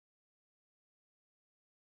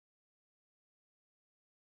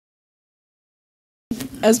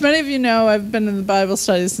as many of you know, I've been in the Bible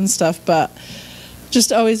studies and stuff, but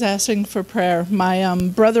just always asking for prayer. My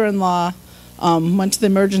brother-in-law went to the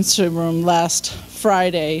emergency room last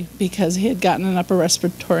Friday because he had gotten an upper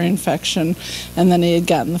respiratory infection, and then he had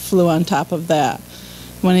gotten the flu on top of that.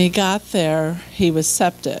 When he got there, he was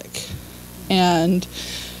septic, and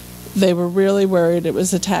they were really worried it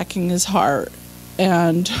was attacking his heart.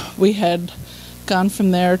 And we had gone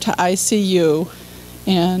from there to ICU,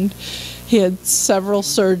 and he had several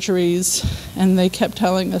surgeries, and they kept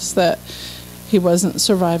telling us that he wasn't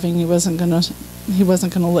surviving, he wasn't gonna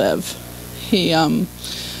live. He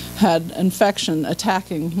had infection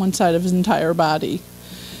attacking one side of his entire body.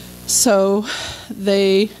 So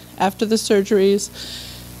after the surgeries,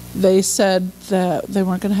 they said that they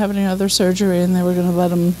weren't going to have any other surgery and they were going to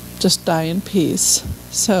let him just die in peace.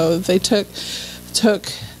 So they took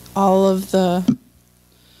all of the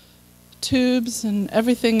tubes and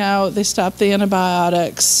everything out. They stopped the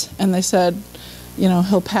antibiotics, and they said, you know,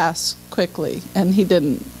 he'll pass quickly, and he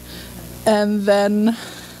didn't. And then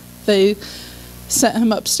they sent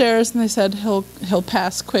him upstairs, and they said he'll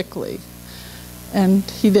pass quickly, and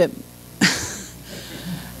he didn't.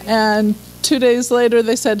 And 2 days later,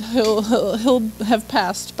 they said he'll have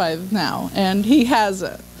passed by now, and he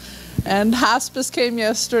hasn't. And hospice came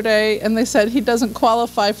yesterday, and they said he doesn't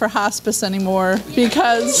qualify for hospice anymore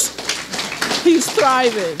because he's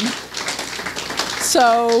thriving.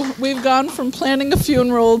 So we've gone from planning a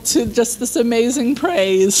funeral to just this amazing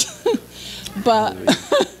praise. But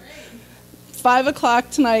 5 o'clock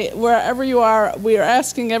tonight, wherever you are, we are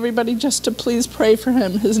asking everybody just to please pray for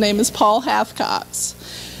him. His name is Paul Hathcox.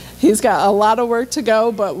 He's got a lot of work to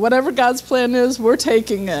go, but whatever God's plan is, we're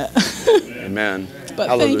taking it. Amen. But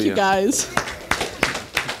Hallelujah. Thank you, guys.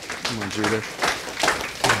 Come on, Judith.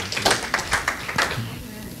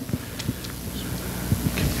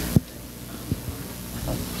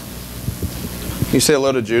 Can you say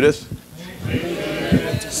hello to Judith?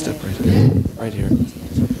 Step right here. Right here.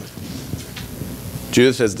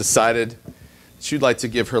 Judith has decided she'd like to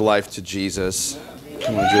give her life to Jesus.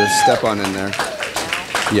 Come on, Judith. Step on in there.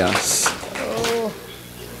 Yes.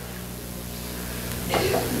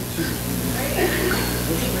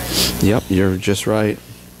 Yep, you're just right.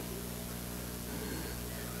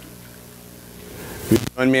 Would you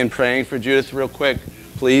join me in praying for Judith real quick,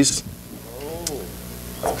 please?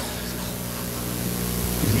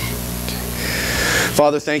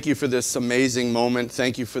 Father, thank you for this amazing moment.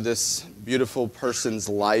 Thank you for this beautiful person's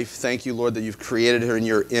life. Thank you, Lord, that you've created her in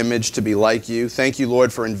your image to be like you. Thank you,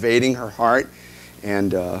 Lord, for invading her heart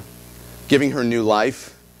and giving her new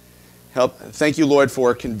life. Thank you, Lord,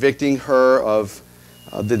 for convicting her of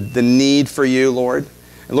the need for you, Lord.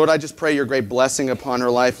 And Lord, I just pray your great blessing upon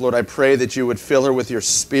her life. Lord, I pray that you would fill her with your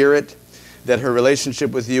spirit, that her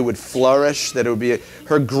relationship with you would flourish, that it would be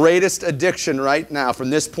her greatest addiction right now from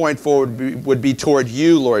this point forward would be toward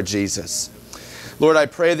you, Lord Jesus. Lord, I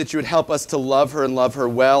pray that you would help us to love her and love her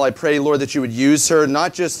well. I pray, Lord, that you would use her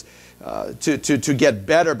not just to get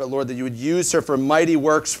better, but Lord, that you would use her for mighty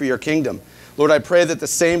works for your kingdom. Lord, I pray that the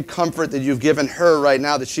same comfort that you've given her right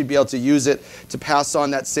now, that she'd be able to use it to pass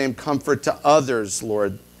on that same comfort to others,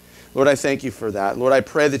 Lord. Lord, I thank you for that. Lord, I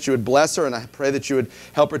pray that you would bless her, and I pray that you would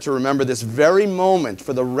help her to remember this very moment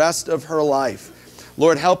for the rest of her life.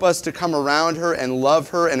 Lord, help us to come around her and love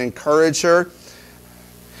her and encourage her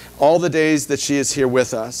all the days that she is here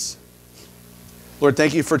with us. Lord,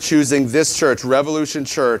 thank you for choosing this church, Revolution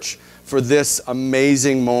Church, for this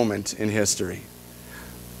amazing moment in history.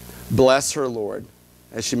 Bless her, Lord,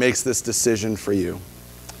 as she makes this decision for you.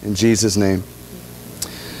 In Jesus' name.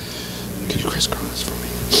 Can you crisscross for me?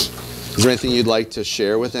 Is there anything you'd like to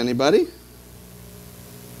share with anybody?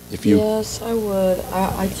 Yes, I would.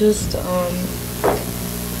 I just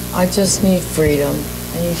need freedom.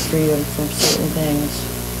 I need freedom from certain things.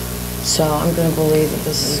 So I'm going to believe that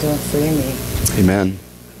this is going to free me. Amen.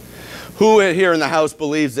 Who here in the house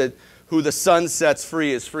believes that who the Son sets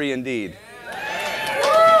free is free indeed?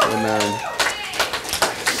 Amen.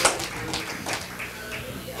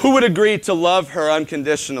 Who would agree to love her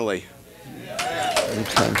unconditionally?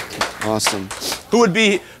 Okay, awesome. Who would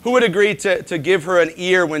agree to give her an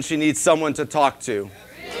ear when she needs someone to talk to?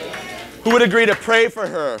 Who would agree to pray for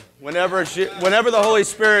her whenever the Holy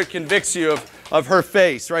Spirit convicts you of her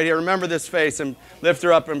face? Right here, remember this face and lift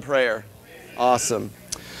her up in prayer. Awesome.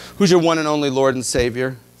 Who's your one and only Lord and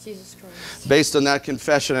Savior? Jesus Christ. Based on that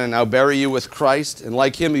confession, I now bury you with Christ, and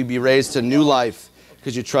like him you be raised to new life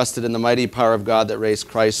because you trusted in the mighty power of God that raised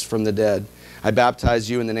Christ from the dead. I baptize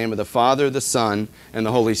you in the name of the Father, the Son, and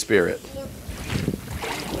the Holy Spirit.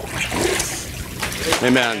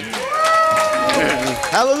 Amen.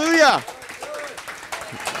 Hallelujah.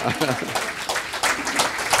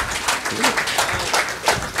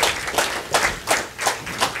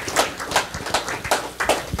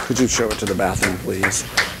 Could you show it to the bathroom, please?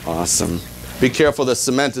 Awesome. Be careful, the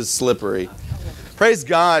cement is slippery. Praise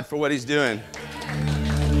God for what he's doing.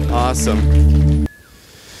 Awesome.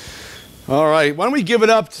 All right, why don't we give it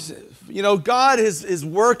up? God is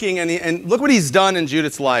working, and look what he's done in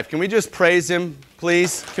Judith's life. Can we just praise him,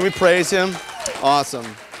 please? Can we praise him? Awesome.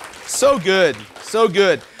 So good, so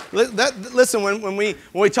good. Listen, when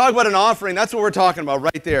we talk about an offering, that's what we're talking about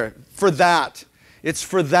right there. For that. It's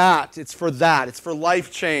for that. It's for that. It's for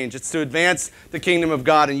life change. It's to advance the kingdom of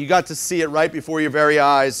God. And you got to see it right before your very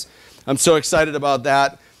eyes. I'm so excited about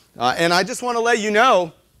that. And I just want to let you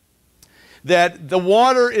know that the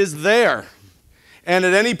water is there. And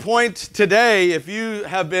at any point today, if you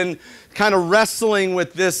have been kind of wrestling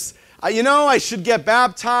with this, I should get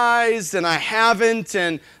baptized, and I haven't,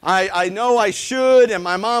 and I know I should, and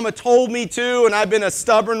my mama told me to, and I've been a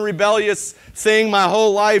stubborn, rebellious thing my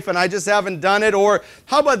whole life, and I just haven't done it. Or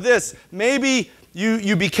how about this? Maybe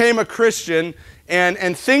you became a Christian,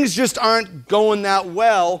 and things just aren't going that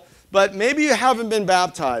well, but maybe you haven't been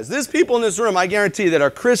baptized. There's people in this room, I guarantee, that are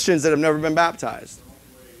Christians that have never been baptized.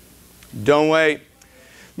 Don't wait.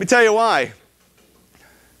 Let me tell you why.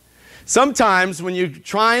 Sometimes when you're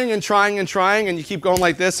trying and trying and trying and you keep going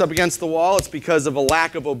like this up against the wall, it's because of a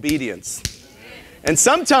lack of obedience. And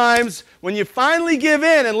sometimes when you finally give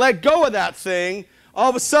in and let go of that thing, all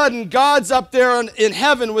of a sudden God's up there in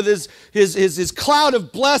heaven with his cloud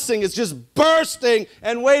of blessing is just bursting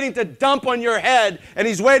and waiting to dump on your head. And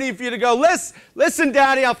he's waiting for you to go, listen,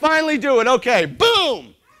 Daddy, I'll finally do it. Okay,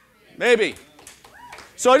 boom. Maybe.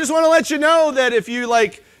 So I just want to let you know that if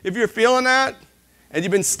you're feeling that, and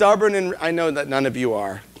you've been stubborn, and I know that none of you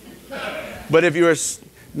are, but if you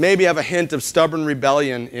maybe have a hint of stubborn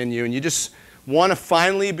rebellion in you, and you just want to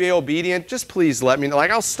finally be obedient, just please let me know.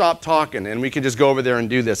 I'll stop talking, and we can just go over there and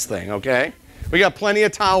do this thing, okay? We got plenty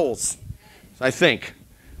of towels, I think.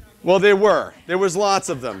 Well, there was lots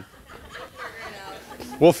of them.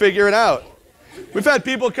 We'll figure it out. We've had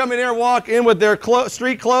people come in here, walk in with their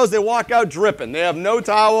street clothes, they walk out dripping. They have no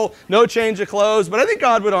towel, no change of clothes, but I think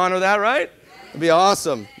God would honor that, right? It'd be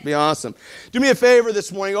awesome. It'd be awesome. Do me a favor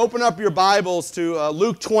this morning. Open up your Bibles to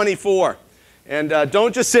Luke 24. And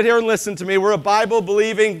don't just sit here and listen to me. We're a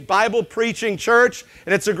Bible-believing, Bible-preaching church,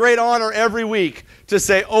 and it's a great honor every week to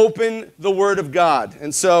say, open the Word of God.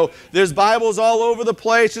 And so there's Bibles all over the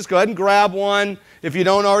place. Just go ahead and grab one if you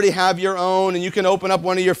don't already have your own, and you can open up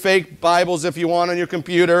one of your fake Bibles if you want on your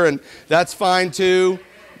computer, and that's fine too.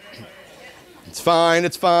 It's fine,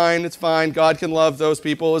 it's fine, it's fine. God can love those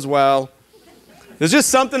people as well. There's just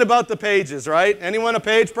something about the pages, right? Anyone a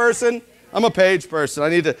page person? I'm a page person.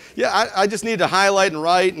 I just need to highlight and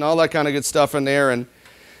write and all that kind of good stuff in there. And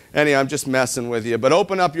anyway, I'm just messing with you. But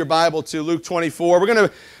open up your Bible to Luke 24. We're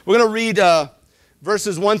gonna read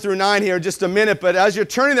verses 1 through 9 here in just a minute. But as you're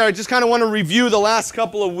turning there, I just kind of want to review the last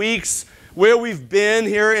couple of weeks, where we've been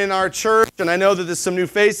here in our church. And I know that there's some new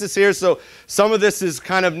faces here, so some of this is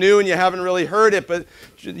kind of new and you haven't really heard it, but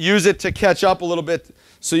use it to catch up a little bit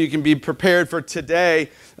so you can be prepared for today.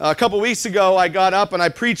 A couple weeks ago, I got up and I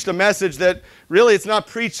preached a message that really it's not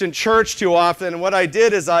preached in church too often. And what I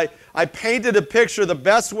did is I painted a picture the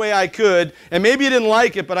best way I could, and maybe you didn't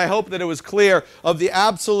like it, but I hope that it was clear, of the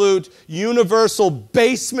absolute universal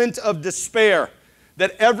basement of despair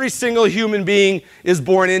that every single human being is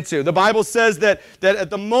born into. The Bible says that at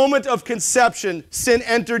the moment of conception, sin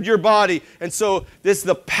entered your body. And so this is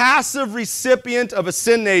the passive recipient of a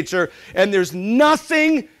sin nature, and there's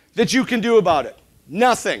nothing that you can do about it.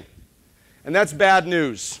 Nothing. And that's bad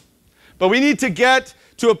news. But we need to get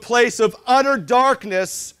to a place of utter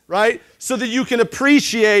darkness, right, so that you can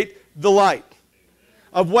appreciate the light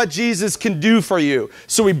of what Jesus can do for you.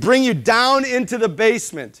 So we bring you down into the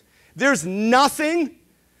basement. There's nothing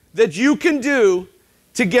that you can do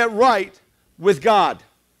to get right with God.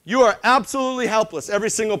 You are absolutely helpless, every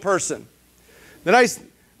single person. Then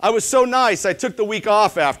I was so nice, I took the week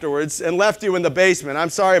off afterwards and left you in the basement. I'm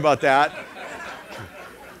sorry about that.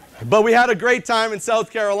 But we had a great time in South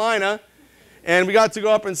Carolina, and we got to go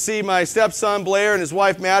up and see my stepson Blair and his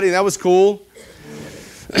wife Maddie, and that was cool.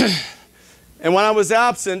 And when I was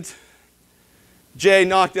absent, Jay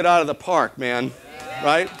knocked it out of the park, man.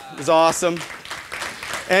 Right? It was awesome.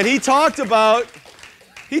 And he talked about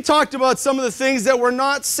some of the things that we're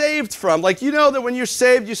not saved from. Like, you know that when you're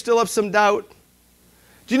saved, you still have some doubt?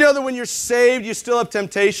 Do you know that when you're saved, you still have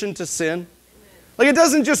temptation to sin? Like, it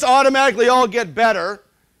doesn't just automatically all get better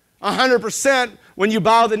 100% when you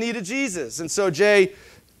bow the knee to Jesus. And so Jay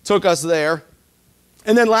took us there.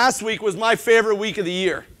 And then last week was my favorite week of the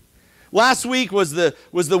year. Last week was the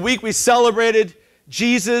week we celebrated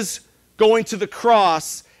Jesus going to the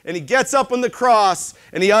cross. And he gets up on the cross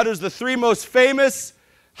and he utters the three most famous,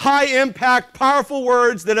 high-impact, powerful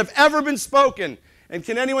words that have ever been spoken. And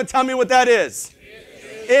can anyone tell me what that is?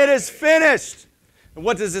 It is finished. And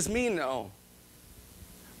what does this mean, though?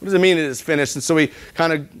 What does it mean it is finished? And so we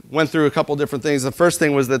kind of went through a couple different things. The first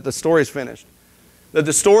thing was that the story is finished. That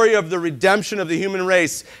the story of the redemption of the human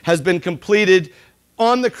race has been completed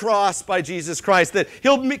on the cross by Jesus Christ. That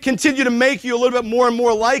he'll continue to make you a little bit more and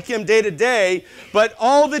more like him day to day, but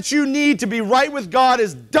all that you need to be right with God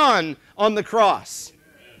is done on the cross.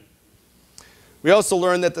 We also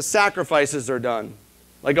learned that the sacrifices are done.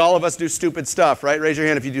 Like all of us do stupid stuff, right? Raise your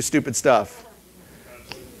hand if you do stupid stuff.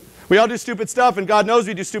 We all do stupid stuff, and God knows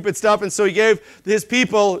we do stupid stuff, and so he gave his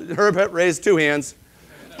people, Herb raised 2 hands.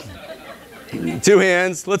 2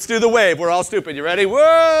 hands. Let's do the wave. We're all stupid. You ready?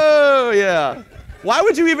 Whoa! Yeah. Why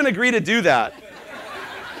would you even agree to do that?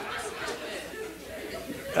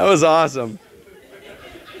 That was awesome.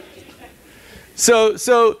 So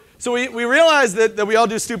we realize that we all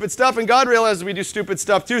do stupid stuff, and God realizes we do stupid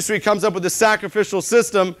stuff too, so he comes up with this sacrificial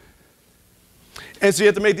system. And so you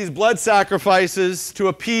have to make these blood sacrifices to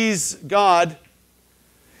appease God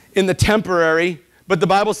in the temporary. But the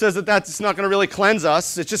Bible says that that's not going to really cleanse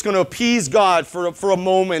us. It's just going to appease God for a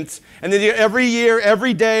moment. And then every year,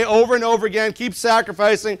 every day, over and over again, keep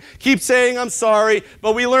sacrificing, keep saying, I'm sorry.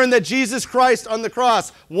 But we learn that Jesus Christ on the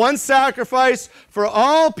cross, one sacrifice for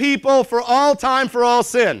all people, for all time, for all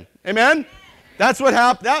sin. Amen? That's what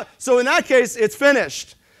happened. So in that case, it's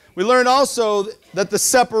finished. We learned also that the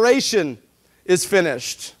separation is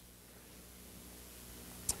finished.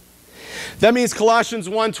 That means Colossians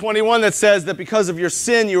 1:21 that says that because of your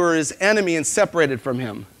sin you are his enemy and separated from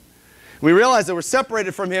him. We realize that we're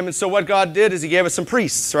separated from him, and so what God did is he gave us some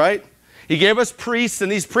priests, right? He gave us priests,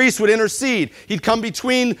 and these priests would intercede. He'd come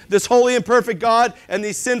between this holy and perfect God and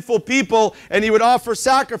these sinful people, and he would offer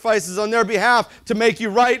sacrifices on their behalf to make you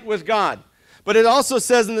right with God. But it also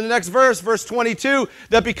says in the next verse, verse 22,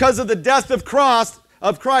 that because of the death of Christ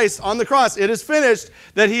on the cross, it is finished,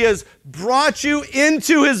 that he has brought you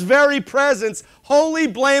into his very presence, holy,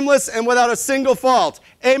 blameless, and without a single fault.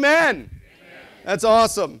 Amen. That's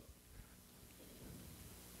awesome.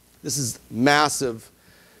 This is massive,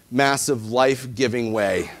 massive life-giving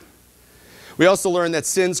way. We also learn that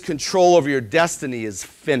sin's control over your destiny is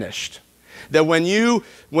finished. That when you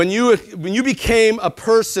became a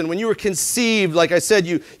person, when you were conceived, like I said,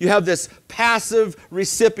 you have this passive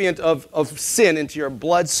recipient of sin into your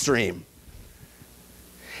bloodstream.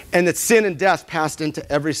 And that sin and death passed into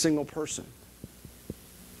every single person.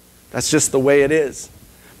 That's just the way it is.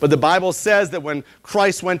 But the Bible says that when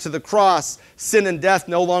Christ went to the cross, sin and death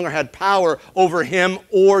no longer had power over him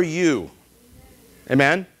or you.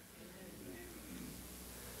 Amen?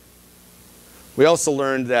 We also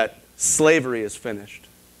learned that slavery is finished.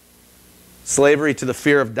 Slavery to the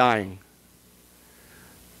fear of dying.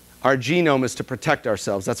 Our genome is to protect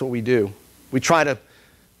ourselves. That's what we do. We try to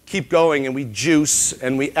keep going, and we juice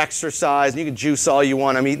and we exercise. And you can juice all you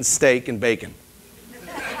want. I'm eating steak and bacon.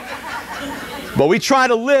 But we try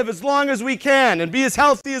to live as long as we can and be as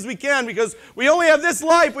healthy as we can, because we only have this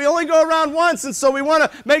life. We only go around once, and so we want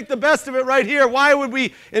to make the best of it right here. Why would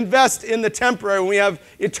we invest in the temporary when we have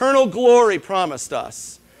eternal glory promised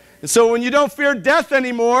us? And so when you don't fear death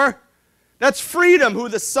anymore, that's freedom. Who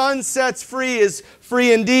the Son sets free is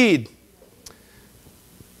free indeed.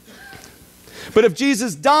 But if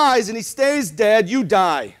Jesus dies and he stays dead, you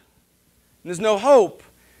die. And there's no hope,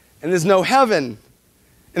 and there's no heaven.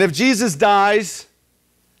 And if Jesus dies,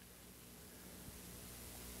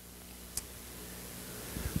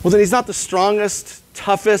 well, then he's not the strongest,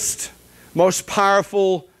 toughest, most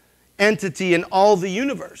powerful entity in all the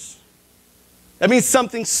universe. That means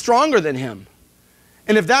something stronger than him.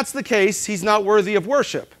 And if that's the case, he's not worthy of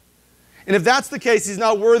worship. And if that's the case, he's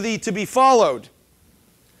not worthy to be followed.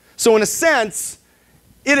 So in a sense,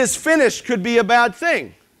 it is finished could be a bad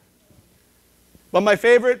thing. But my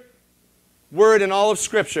favorite word in all of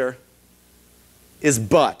Scripture is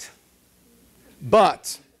but.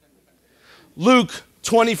 But. Luke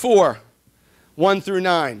 24, 1 through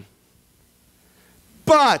 9.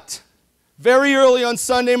 But, very early on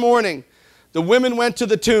Sunday morning, the women went to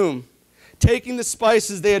the tomb, taking the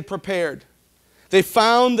spices they had prepared. They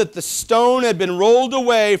found that the stone had been rolled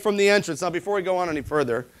away from the entrance. Now, before we go on any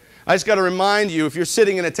further, I just got to remind you, if you're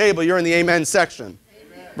sitting at a table, you're in the amen section.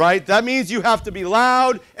 Right? That means you have to be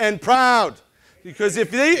loud and proud. Because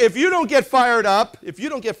if you don't get fired up,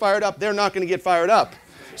 they're not going to get fired up.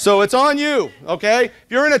 So it's on you, okay? If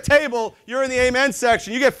you're in a table, you're in the amen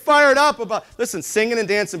section. You get fired up about, listen, singing and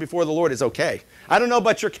dancing before the Lord is okay. I don't know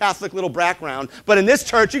about your Catholic little background, but in this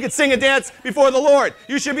church, you can sing and dance before the Lord.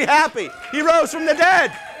 You should be happy. He rose from the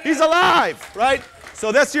dead. He's alive, right?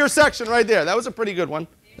 So that's your section right there. That was a pretty good one.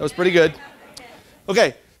 That was pretty good.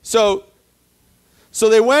 Okay, so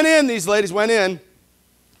they went in, these ladies went in,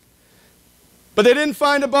 but they didn't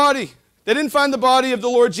find a body. They didn't find the body of the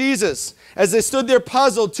Lord Jesus. As they stood there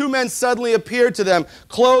puzzled, two men suddenly appeared to them,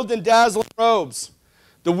 clothed in dazzling robes.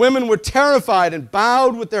 The women were terrified and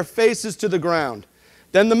bowed with their faces to the ground.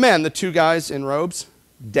 Then the men, the two guys in robes,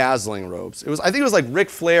 dazzling robes. I think it was like Ric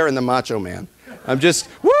Flair and the Macho Man. I'm just,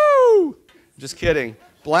 woo! Just kidding.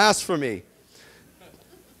 Blasphemy.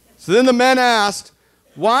 So then the men asked,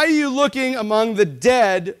 why are you looking among the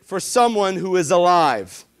dead for someone who is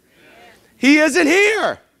alive? He isn't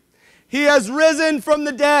here. He has risen from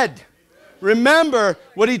the dead. Remember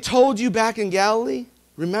what he told you back in Galilee?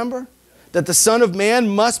 Remember? That the Son of Man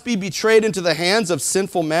must be betrayed into the hands of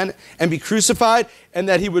sinful men and be crucified, and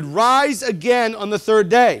that he would rise again on the third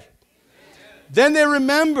day. Then they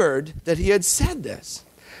remembered that he had said this.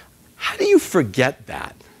 How do you forget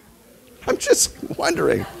that? I'm just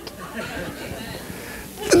wondering.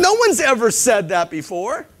 No one's ever said that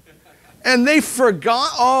before. And they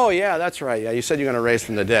forgot. Oh, yeah, that's right. Yeah, you said you're going to raise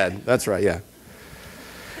from the dead. That's right, yeah.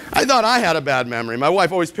 I thought I had a bad memory. My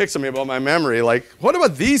wife always picks on me about my memory. Like, what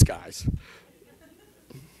about these guys?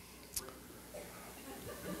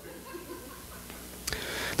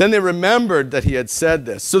 Then they remembered that he had said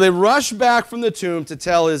this. So they rushed back from the tomb to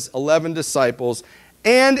tell his 11 disciples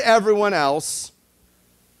and everyone else.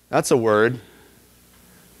 That's a word.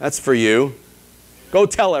 That's for you. Go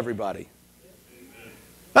tell everybody.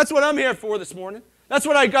 That's what I'm here for this morning. That's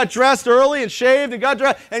what I got dressed early and shaved and got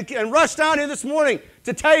dressed and rushed down here this morning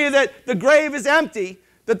to tell you that the grave is empty,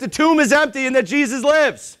 that the tomb is empty, and that Jesus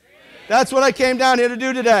lives. That's what I came down here to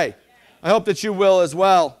do today. I hope that you will as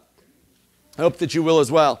well. I hope that you will as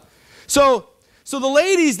well. So the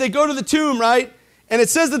ladies, they go to the tomb, right? And it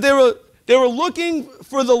says that they were looking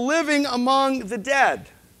for the living among the dead.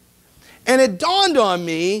 And it dawned on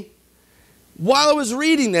me while I was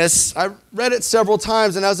reading this, I read it several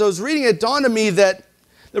times, and as I was reading it, it dawned on me that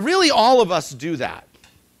really all of us do that.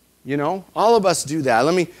 You know, all of us do that.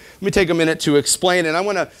 Let me take a minute to explain it. I'm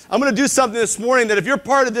gonna do something this morning that if you're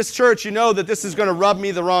part of this church, you know that this is going to rub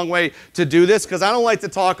me the wrong way to do this, because I don't like to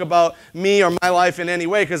talk about me or my life in any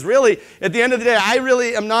way, because really, at the end of the day, I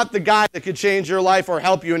really am not the guy that could change your life or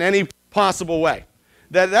help you in any possible way.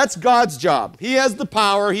 That's God's job. He has the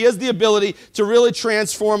power. He has the ability to really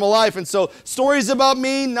transform a life. And so stories about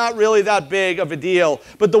me, not really that big of a deal.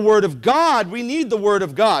 But the Word of God, we need the Word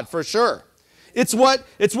of God for sure. It's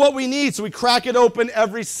what we need, so we crack it open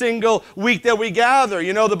every single week that we gather.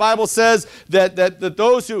 You know, the Bible says that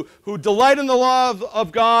those who delight in the law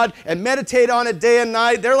of God and meditate on it day and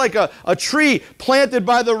night, they're like a tree planted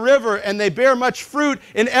by the river, and they bear much fruit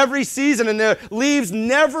in every season, and their leaves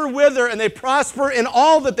never wither, and they prosper in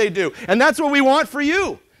all that they do. And that's what we want for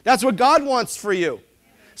you. That's what God wants for you.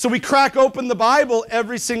 So we crack open the Bible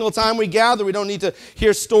every single time we gather. We don't need to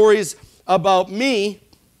hear stories about me.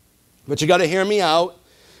 But you got to hear me out,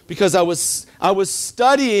 because I was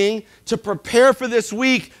studying to prepare for this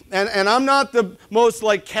week, and I'm not the most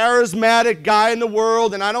like charismatic guy in the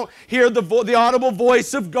world, and I don't hear the audible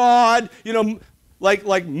voice of God, you know,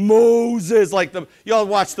 like Moses, y'all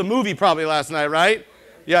watched the movie probably last night, right?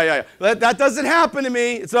 Yeah. That doesn't happen to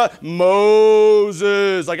me. It's not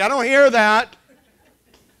Moses. Like, I don't hear that.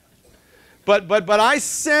 But I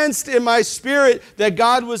sensed in my spirit that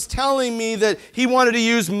God was telling me that he wanted to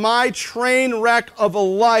use my train wreck of a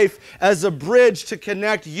life as a bridge to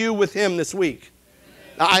connect you with him this week.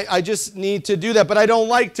 I just need to do that, but I don't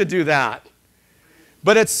like to do that.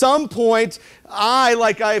 But at some point,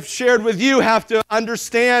 like I've shared with you, have to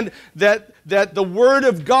understand that the Word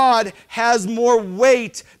of God has more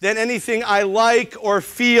weight than anything I like or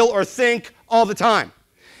feel or think all the time.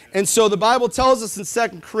 And so the Bible tells us in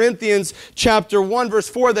 2 Corinthians chapter 1, verse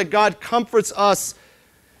 4, that God comforts us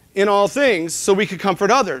in all things so we could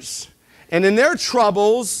comfort others. And in their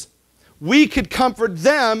troubles, we could comfort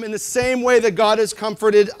them in the same way that God has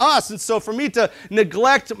comforted us. And so for me to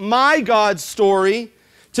neglect my God story,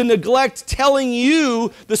 to neglect telling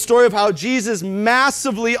you the story of how Jesus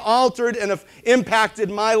massively altered and impacted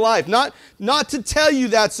my life, not to tell you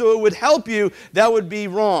that so it would help you, that would be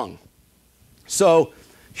wrong. So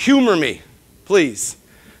humor me, please,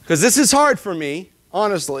 because this is hard for me,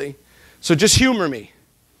 honestly, so just humor me.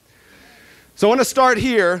 So I want to start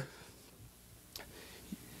here.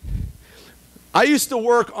 I used to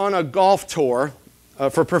work on a golf tour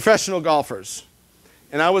for professional golfers.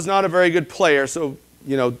 And I was not a very good player, so,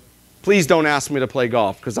 please don't ask me to play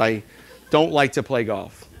golf because I don't like to play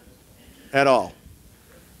golf at all.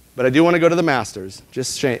 But I do want to go to the Masters,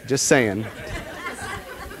 just saying.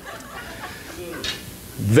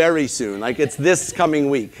 Very soon, like it's this coming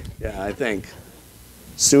week, yeah, I think.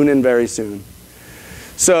 Soon and very soon.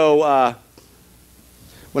 So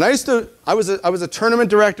when I was a tournament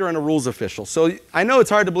director and a rules official. So I know it's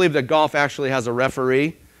hard to believe that golf actually has a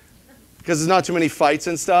referee because there's not too many fights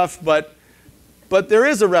and stuff, but there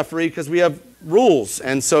is a referee because we have rules,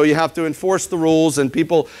 and so you have to enforce the rules, and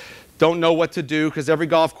people don't know what to do because every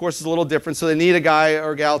golf course is a little different, so they need a guy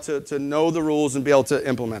or gal to know the rules and be able to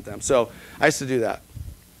implement them. So I used to do that.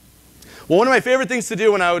 Well, one of my favorite things to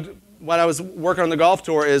do when I was working on the golf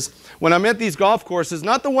tour is when I'm at these golf courses,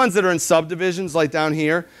 not the ones that are in subdivisions like down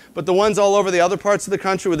here, but the ones all over the other parts of the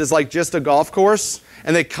country where there's like just a golf course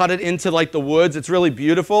and they cut it into like the woods. It's really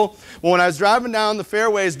beautiful. Well, when I was driving down the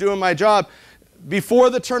fairways doing my job, before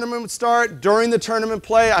the tournament would start, during the tournament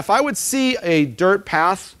play, if I would see a dirt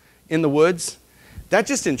path in the woods, that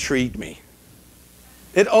just intrigued me.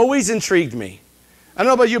 It always intrigued me. I don't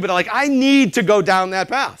know about you, but like I need to go down that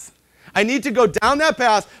path. I need to go down that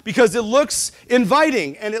path because it looks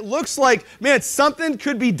inviting and it looks like, man, something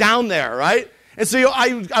could be down there, right? And so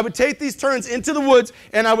I would take these turns into the woods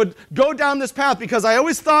and I would go down this path because I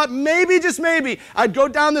always thought maybe, just maybe, I'd go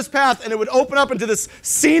down this path and it would open up into this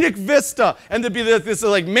scenic vista and there'd be this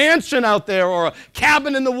like mansion out there or a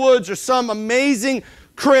cabin in the woods or some amazing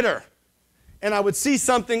critter. And I would see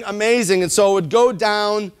something amazing, and so I would go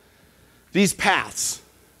down these paths.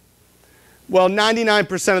 Well,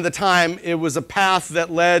 99% of the time, it was a path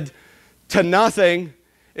that led to nothing,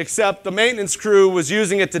 except the maintenance crew was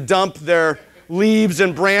using it to dump their leaves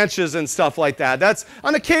and branches and stuff like that. That's,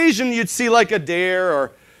 on occasion, you'd see like a deer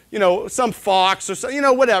or, some fox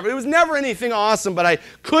or whatever. It was never anything awesome, but I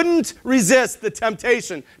couldn't resist the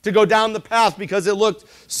temptation to go down the path because it looked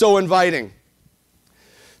so inviting.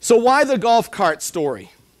 So why the golf cart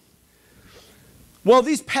story? Well,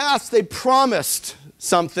 these paths, they promised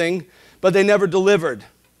something, but they never delivered.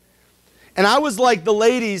 And I was like the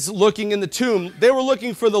ladies looking in the tomb. They were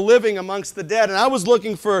looking for the living amongst the dead, and I was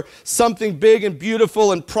looking for something big and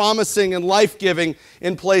beautiful and promising and life-giving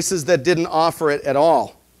in places that didn't offer it at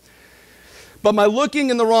all. But my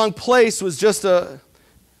looking in the wrong place was just a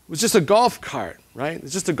golf cart, right?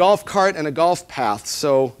 It's just a golf cart and a golf path.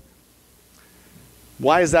 So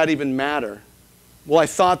why does that even matter? Well, I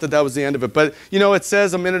thought that was the end of it. But, it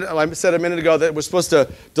says I said a minute ago that we're supposed to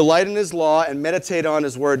delight in his law and meditate on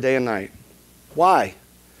his word day and night. Why?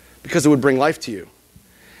 Because it would bring life to you.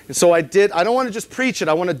 And so I don't want to just preach it,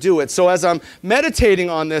 I want to do it. So as I'm meditating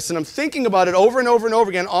on this and I'm thinking about it over and over and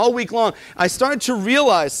over again all week long, I started to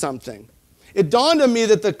realize something. It dawned on me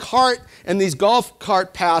that the cart and these golf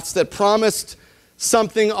cart paths that promised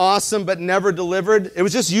something awesome but never delivered, it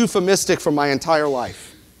was just euphemistic for my entire life.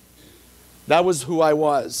 That was who I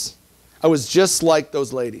was. I was just like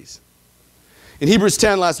those ladies. In Hebrews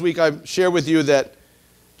 10 last week, I shared with you that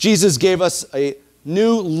Jesus gave us a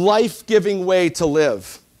new life-giving way to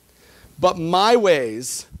live. But my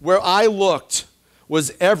ways, where I looked,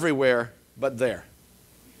 was everywhere but there.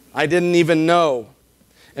 I didn't even know.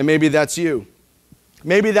 And maybe that's you.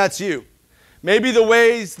 Maybe that's you. Maybe the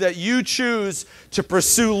ways that you choose to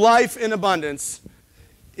pursue life in abundance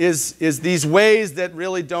is these ways that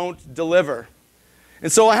really don't deliver.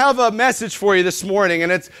 And so I have a message for you this morning,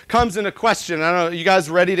 and it comes in a question. I don't know, you guys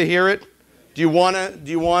ready to hear it? Do you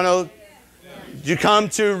come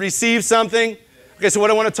to receive something? Okay, so what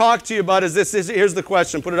I want to talk to you about is this. Here's the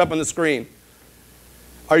question. Put it up on the screen.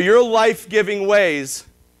 Are your life-giving ways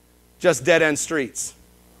just dead-end streets?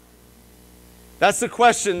 That's the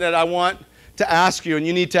question that I want to ask you, and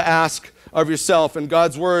you need to ask of yourself, and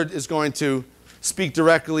God's word is going to speak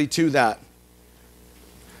directly to that.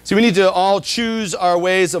 See, we need to all choose our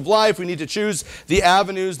ways of life. We need to choose the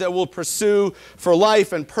avenues that we'll pursue for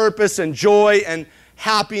life and purpose and joy and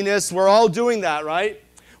happiness. We're all doing that, right?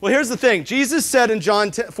 Well, here's the thing. Jesus said in John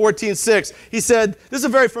 14:6, he said, this is a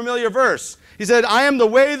very familiar verse. He said, I am the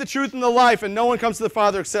way, the truth, and the life, and no one comes to the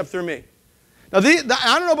Father except through me. Now,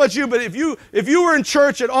 I don't know about you, but if you were in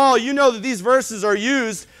church at all, you know that these verses are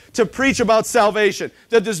used to preach about salvation.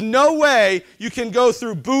 That there's no way you can go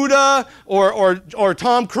through Buddha or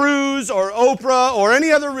Tom Cruise or Oprah or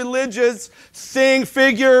any other religious thing,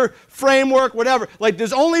 figure, framework, whatever. Like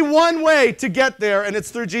there's only one way to get there, and it's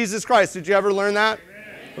through Jesus Christ. Did you ever learn that?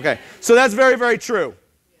 Okay, so that's very, very true.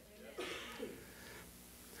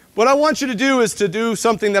 What I want you to do is to do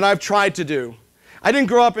something that I've tried to do. I didn't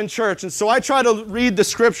grow up in church, and so I try to read the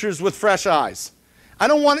scriptures with fresh eyes. I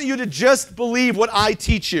don't want you to just believe what I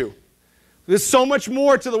teach you. There's so much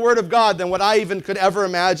more to the Word of God than what I even could ever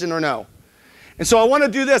imagine or know. And so I want to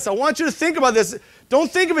do this. I want you to think about this.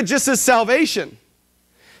 Don't think of it just as salvation.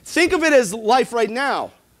 Think of it as life right now.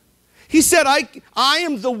 He said, I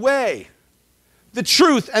am the way, the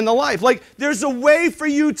truth, and the life. Like, there's a way for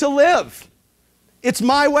you to live. It's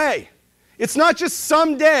my way. It's not just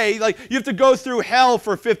someday, like you have to go through hell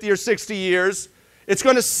for 50 or 60 years. It's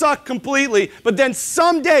going to suck completely, but then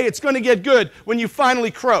someday it's going to get good when you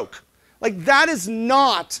finally croak. Like, that is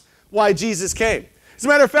not why Jesus came. As a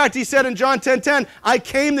matter of fact, he said in John 10:10, I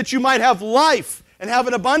came that you might have life and have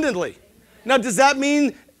it abundantly. Now, does that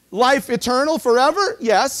mean life eternal forever?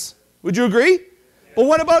 Yes. Would you agree? But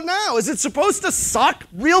what about now? Is it supposed to suck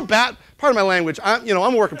real bad? Pardon my language. I'm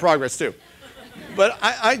a work in progress too. But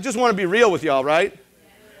I just want to be real with y'all, right?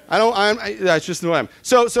 That's just who I am.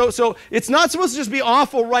 So it's not supposed to just be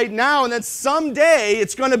awful right now, and then someday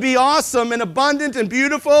it's going to be awesome and abundant and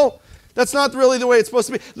beautiful. That's not really the way it's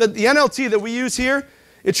supposed to be. The NLT that we use here,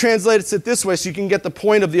 it translates it this way so you can get the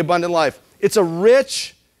point of the abundant life. It's a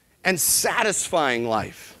rich and satisfying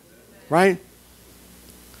life, right?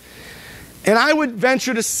 And I would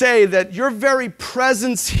venture to say that your very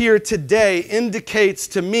presence here today indicates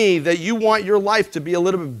to me that you want your life to be a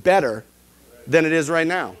little bit better than it is right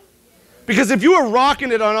now. Because if you were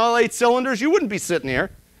rocking it on all 8 cylinders, you wouldn't be sitting here.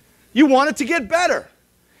 You want it to get better.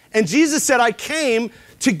 And Jesus said, I came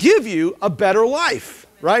to give you a better life,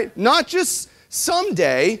 right? Not just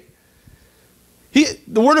someday.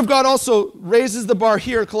 The Word of God also raises the bar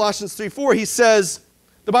here in Colossians 3:4. He says,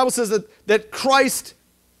 the Bible says that Christ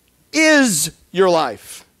is your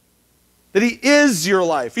life. That he is your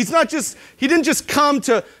life. He didn't just come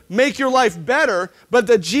to make your life better, but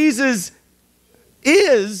that Jesus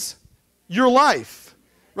is your life,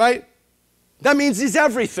 right? That means he's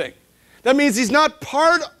everything. That means he's not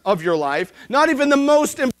part of your life, not even the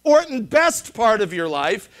most important, best part of your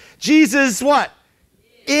life. Jesus, what?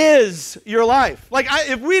 Is your life. Like,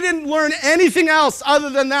 if we didn't learn anything else other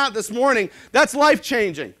than that this morning, that's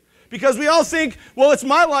life-changing. Because we all think, well, it's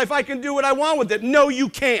my life, I can do what I want with it. No, you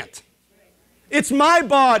can't. It's my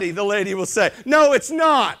body, the lady will say. No, it's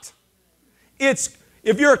not. If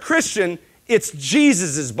you're a Christian, it's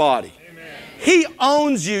Jesus' body. Amen. He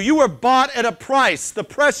owns you. You were bought at a price. The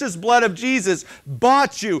precious blood of Jesus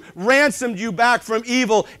bought you, ransomed you back from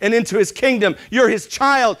evil and into his kingdom. You're his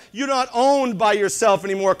child. You're not owned by yourself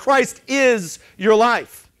anymore. Christ is your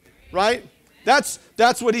life, right? That's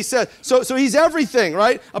what he said. So he's everything,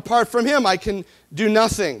 right? Apart from him, I can do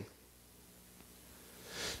nothing.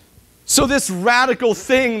 So this radical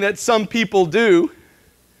thing that some people do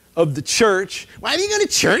of the church, why do you go to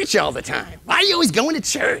church all the time? Why are you always going to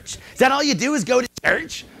church? Is that all you do is go to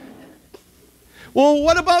church? Well,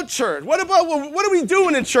 what about church? What are we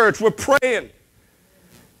doing in church? We're praying,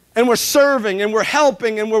 and we're serving, and we're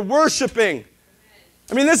helping, and we're worshiping.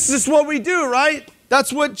 I mean, this is what we do, right?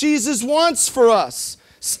 That's what Jesus wants for us.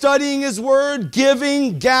 Studying his word,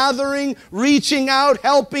 giving, gathering, reaching out,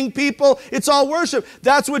 helping people. It's all worship.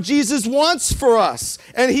 That's what Jesus wants for us.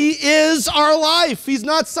 And he is our life. He's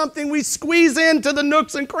not something we squeeze into the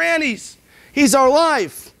nooks and crannies. He's our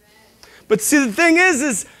life. But see, the thing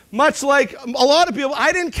is much like a lot of people,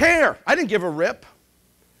 I didn't care. I didn't give a rip.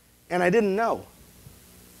 And I didn't know.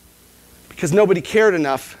 Because nobody cared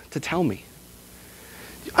enough to tell me.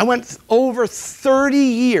 I went over 30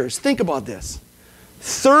 years. Think about this.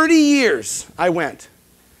 30 years I went,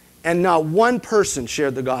 and not one person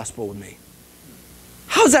shared the gospel with me.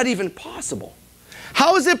 How is that even possible?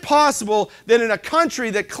 How is it possible that in a country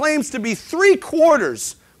that claims to be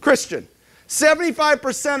 3/4 Christian,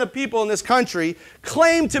 75% of people in this country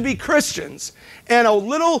claim to be Christians, and a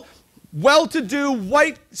little well-to-do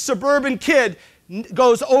white suburban kid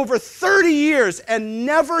goes over 30 years and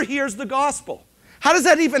never hears the gospel? How does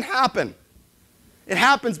that even happen? It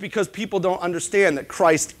happens because people don't understand that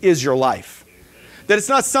Christ is your life. That it's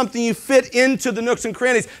not something you fit into the nooks and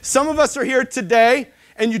crannies. Some of us are here today,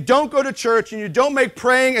 and you don't go to church, and you don't make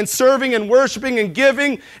praying and serving and worshiping and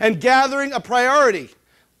giving and gathering a priority.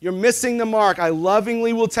 You're missing the mark. I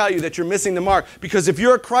lovingly will tell you that you're missing the mark, because if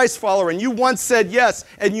you're a Christ follower and you once said yes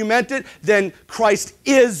and you meant it, then Christ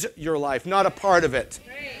is your life, not a part of it.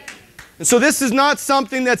 And so this is not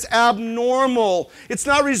something that's abnormal. It's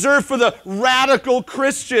not reserved for the radical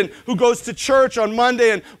Christian who goes to church on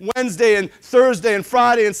Monday and Wednesday and Thursday and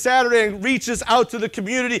Friday and Saturday and reaches out to the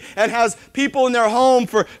community and has people in their home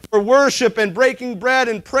for worship and breaking bread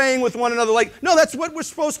and praying with one another. No, that's what we're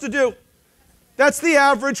supposed to do. That's the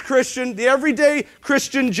average Christian, the everyday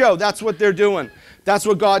Christian Joe. That's what they're doing. That's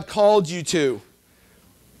what God called you to.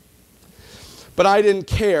 But I didn't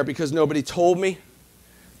care because nobody told me.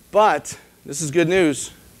 But, this is good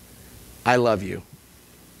news, I love you.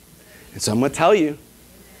 And so I'm going to tell you,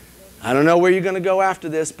 I don't know where you're going to go after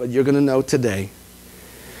this, but you're going to know today.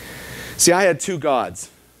 See, I had two gods.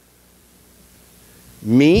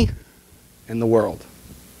 Me and the world.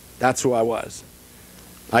 That's who I was.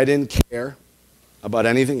 I didn't care about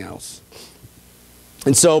anything else.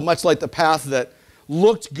 And so, much like the path that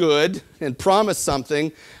looked good and promised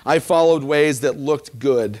something, I followed ways that looked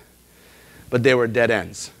good, but they were dead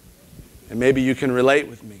ends. And maybe you can relate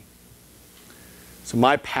with me. So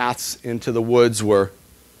my paths into the woods were,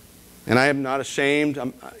 and I am not ashamed.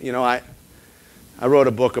 I wrote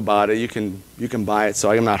a book about it. You can buy it,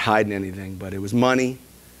 so I'm not hiding anything. But it was money,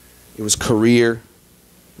 it was career,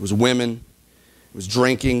 it was women, it was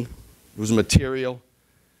drinking, it was material,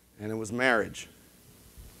 and it was marriage.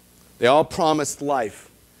 They all promised life,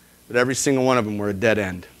 but every single one of them were a dead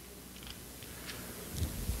end.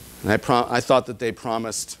 And I thought that they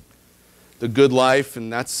promised the good life,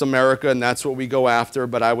 and that's America, and that's what we go after,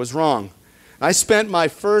 but I was wrong. I spent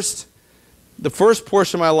the first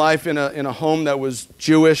portion of my life in a home that was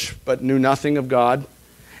Jewish, but knew nothing of God.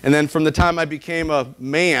 And then from the time I became a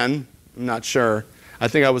man, I'm not sure, I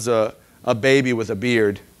think I was a baby with a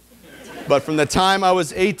beard. But from the time I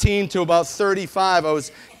was 18 to about 35, I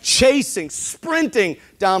was sprinting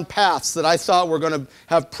down paths that I thought were going to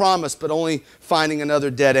have promise, but only finding another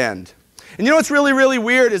dead end. And you know what's really, really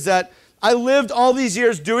weird is that I lived all these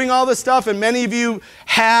years doing all this stuff, and many of you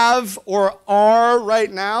have or are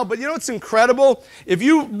right now. But you know what's incredible? If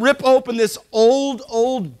you rip open this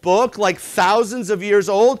old book, like thousands of years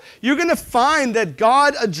old, you're going to find that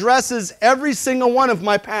God addresses every single one of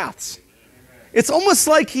my paths. It's almost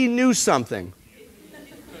like he knew something.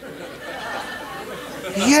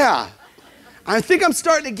 Yeah, I think I'm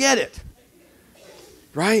starting to get it.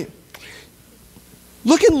 Right?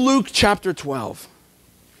 Look in Luke chapter 12.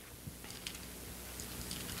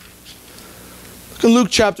 Look in Luke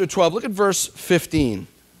chapter 12. Look at verse 15.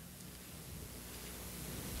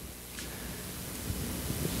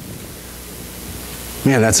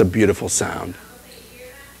 Man, that's a beautiful sound.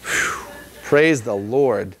 Whew. Praise the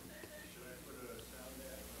Lord.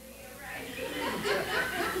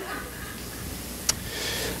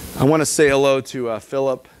 I want to say hello to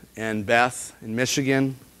Philip and Beth in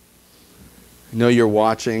Michigan. I know you're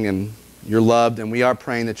watching and you're loved, and we are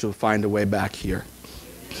praying that you'll find a way back here.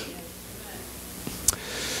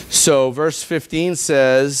 So verse 15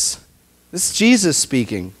 says, this is Jesus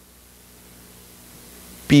speaking.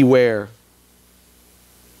 Beware.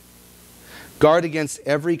 Guard against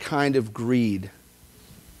every kind of greed.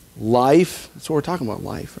 Life, that's what we're talking about,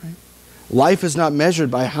 life, right? Life is not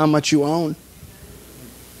measured by how much you own.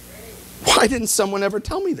 Why didn't someone ever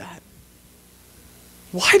tell me that?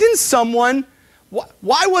 Why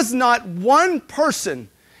was not one person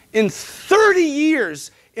in 30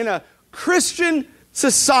 years in a Christian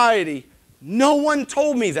society, no one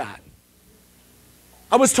told me that?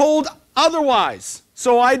 I was told otherwise.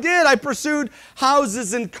 So I did. I pursued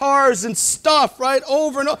houses and cars and stuff, right,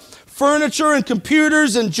 over and over. Furniture and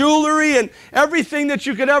computers and jewelry and everything that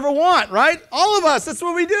you could ever want, right? All of us, that's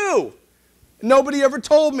what we do. Nobody ever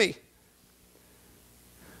told me.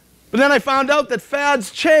 But then I found out that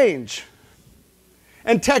fads change,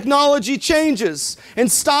 and technology changes, and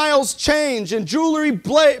styles change, and jewelry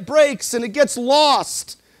breaks, and it gets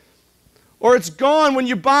lost. Or it's gone when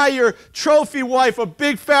you buy your trophy wife a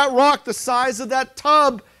big fat rock the size of that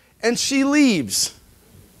tub, and she leaves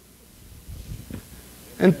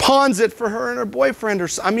and pawns it for her and her boyfriend.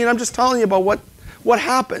 I'm just telling you about what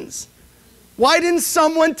happens. Why didn't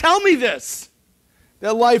someone tell me this?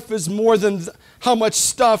 That life is more than how much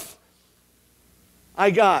stuff I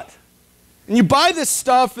got. And you buy this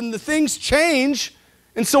stuff and the things change,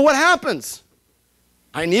 and so what happens?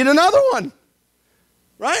 I need another one,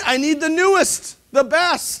 right? I need the newest, the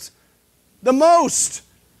best, the most.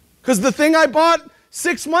 Because the thing I bought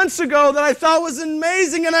 6 months ago that I thought was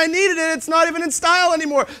amazing and I needed it, it's not even in style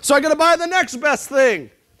anymore. So I got to buy the next best thing.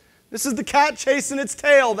 This is the cat chasing its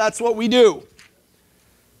tail. That's what we do.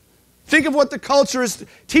 Think of what the culture is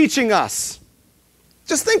teaching us.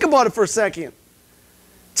 Just think about it for a second.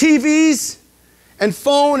 TVs and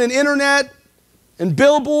phone and internet and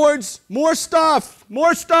billboards, more stuff,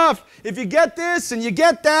 more stuff. If you get this and you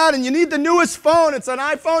get that and you need the newest phone, it's an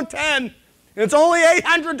iPhone 10 and it's only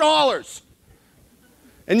 $800.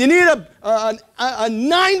 And you need a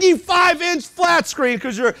 95-inch flat screen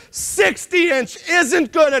because your 60-inch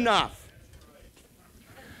isn't good enough.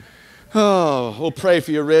 Oh, we'll pray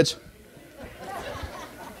for you, Rich.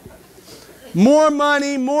 More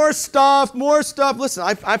money, more stuff, more stuff. Listen,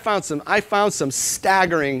 I found some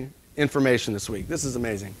staggering information this week. This is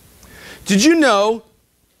amazing. Did you know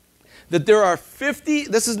that there are 50,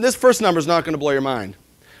 this first number is not going to blow your mind,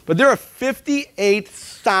 but there are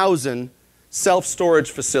 58,000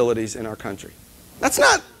 self-storage facilities in our country. That's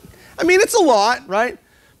not, I mean, it's a lot, right?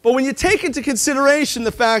 But when you take into consideration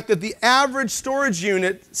the fact that the average storage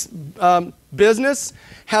unit business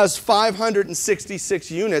has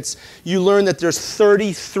 566 units, you learn that there's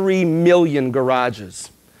 33 million garages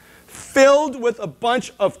filled with a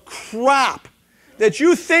bunch of crap that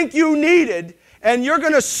you think you needed, and you're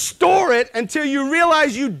going to store it until you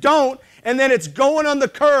realize you don't, and then it's going on the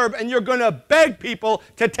curb, and you're going to beg people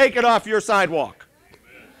to take it off your sidewalk.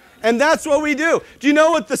 And that's what we do. Do you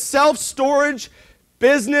know what the self-storage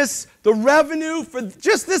business, the revenue for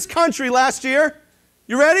just this country last year?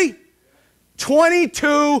 You ready?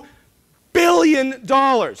 $22 billion.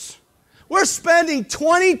 We're spending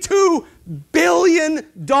 $22 billion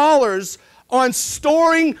on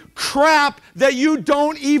storing crap that you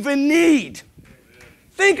don't even need.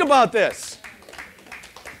 Think about this.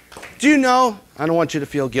 Do you know, I don't want you to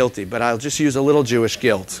feel guilty, but I'll just use a little Jewish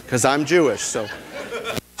guilt because I'm Jewish. So,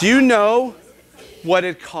 do you know what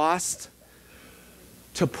it costs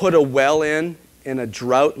to put a well in a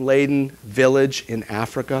drought-laden village in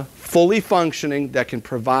Africa, fully functioning, that can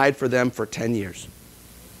provide for them for 10 years?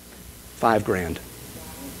 $5,000.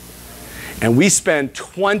 And we spend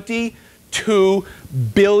 $22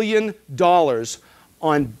 billion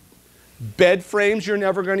on bed frames you're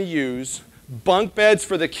never going to use, bunk beds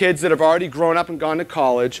for the kids that have already grown up and gone to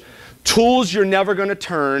college, tools you're never going to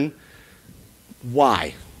turn.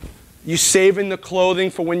 Why? You saving the clothing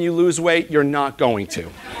for when you lose weight? You're not going to.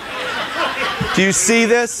 Do you see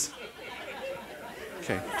this?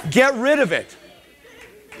 Okay. Get rid of it.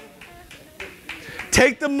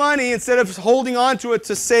 Take the money, instead of holding on to it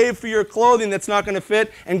to save for your clothing that's not going to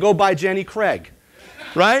fit, and go buy Jenny Craig.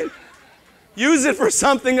 Right? Use it for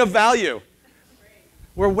something of value.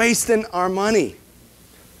 We're wasting our money.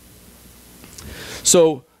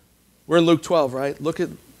 So, we're in Luke 12, right? Look at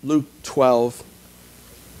Luke 12,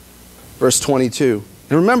 verse 22.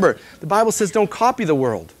 And remember, the Bible says don't copy the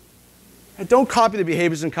world. Don't copy the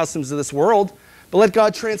behaviors and customs of this world, but let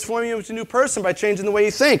God transform you into a new person by changing the way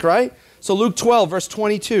you think, right? So Luke 12, verse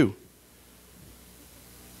 22.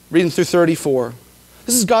 Reading through 34.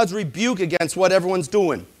 This is God's rebuke against what everyone's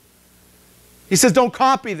doing. He says, don't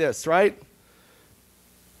copy this, right?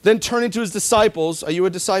 Then turning to his disciples. Are you a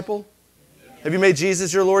disciple? Have you made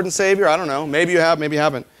Jesus your Lord and Savior? I don't know. Maybe you have, maybe you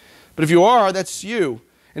haven't. But if you are, that's you.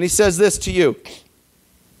 And he says this to you.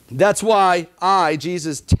 That's why I,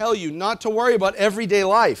 Jesus, tell you not to worry about everyday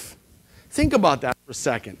life. Think about that for a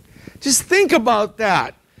second. Just think about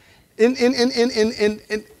that. In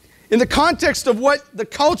the context of what the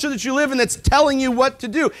culture that you live in that's telling you what to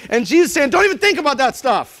do. And Jesus saying, don't even think about that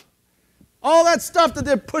stuff. All that stuff that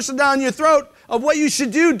they're pushing down your throat of what you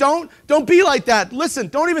should do, don't be like that. Listen,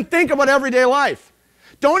 don't even think about everyday life.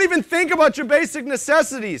 Don't even think about your basic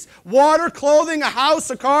necessities. Water, clothing, a house,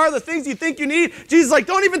 a car, the things you think you need. Jesus is like,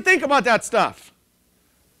 don't even think about that stuff.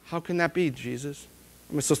 How can that be, Jesus?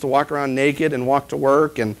 Am I supposed to walk around naked and walk to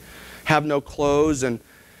work and have no clothes? And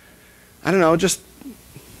I don't know, just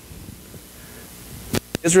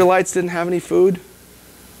Israelites didn't have any food.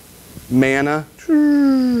 Manna.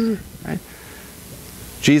 Right?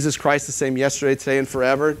 Jesus Christ the same yesterday, today, and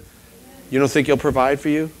forever. You don't think he'll provide for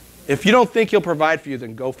you? If you don't think he'll provide for you,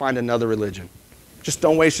 then go find another religion. Just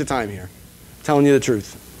don't waste your time here. I'm telling you the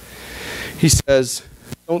truth. He says,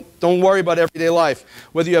 don't worry about everyday life.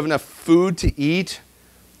 Whether you have enough food to eat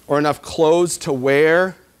or enough clothes to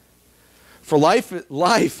wear. For life,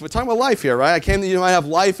 we're talking about life here, right? I came that you might have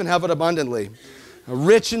life and have it abundantly.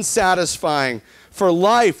 Rich and satisfying. For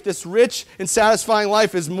life, this rich and satisfying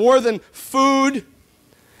life is more than food,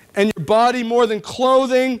 and your body more than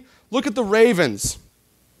clothing. Look at the ravens.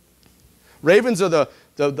 Ravens are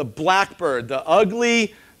the blackbird, the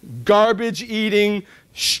ugly, garbage-eating,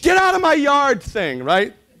 get out of my yard thing,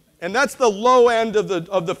 right? And that's the low end of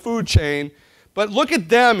the food chain. But look at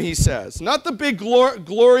them, he says. Not the big,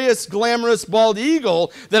 glorious, glamorous, bald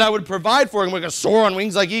eagle that I would provide for him. We're going to soar on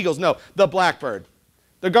wings like eagles. No, the blackbird,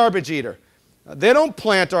 the garbage eater. They don't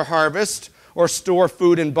plant or harvest or store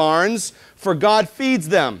food in barns, for God feeds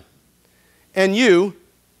them. And you,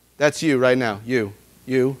 that's you right now, you.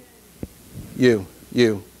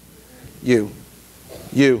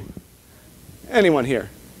 Anyone here?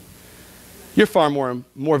 You're far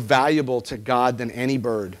more valuable to God than any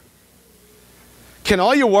bird. Can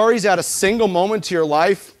all your worries add a single moment to your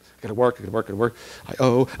life gotta work, I gotta work, I gotta work.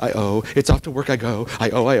 I owe, it's off to work I go. I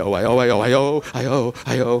owe.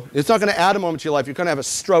 It's not gonna add a moment to your life. You're gonna have a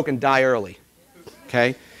stroke and die early,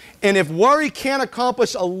 okay? And if worry can't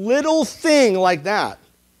accomplish a little thing like that,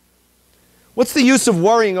 what's the use of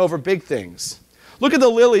worrying over big things? Look at the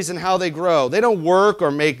lilies and how they grow. They don't work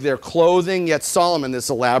or make their clothing, yet Solomon,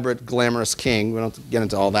 this elaborate, glamorous king, we don't have to get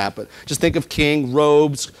into all that, but just think of king,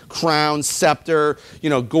 robes, crown, scepter,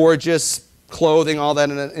 gorgeous clothing, all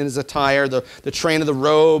that in his attire, the train of the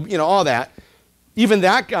robe, all that. Even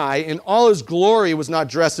that guy, in all his glory, was not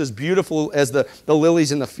dressed as beautiful as the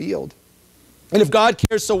lilies in the field. And if God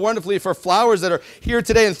cares so wonderfully for flowers that are here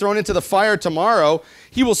today and thrown into the fire tomorrow,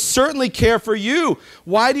 he will certainly care for you.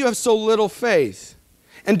 Why do you have so little faith?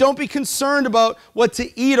 And don't be concerned about what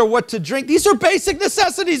to eat or what to drink. These are basic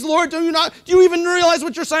necessities, Lord. Do you even realize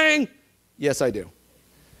what you're saying? Yes, I do.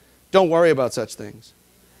 Don't worry about such things.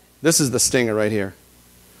 This is the stinger right here.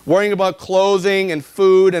 Worrying about clothing and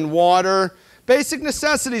food and water. Basic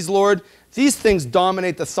necessities, Lord. These things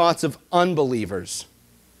dominate the thoughts of unbelievers.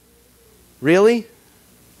 Really?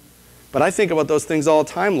 But I think about those things all the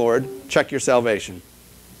time, Lord. Check your salvation.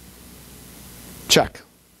 Check.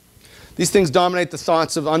 These things dominate the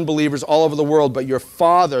thoughts of unbelievers all over the world, but your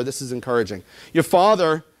Father, this is encouraging, your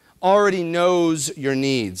Father already knows your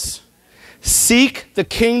needs. Seek the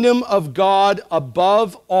kingdom of God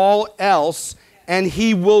above all else, and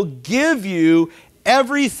he will give you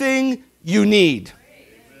everything you need.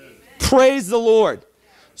 Amen. Praise the Lord.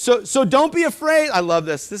 So don't be afraid. I love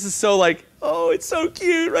this. This is so like, oh, it's so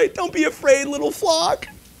cute, right? Don't be afraid, little flock.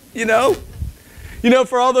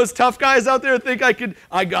 For all those tough guys out there who think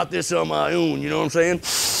I got this on my own, you know what I'm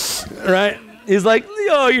saying? Right? He's like,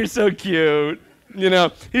 oh, you're so cute.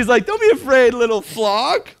 He's like, don't be afraid, little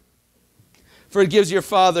flock. For it gives your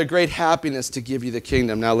Father great happiness to give you the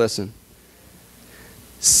kingdom. Now listen.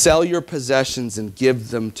 Sell your possessions and give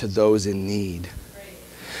them to those in need.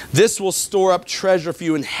 This will store up treasure for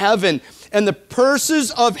you in heaven, and the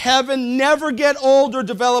purses of heaven never get old or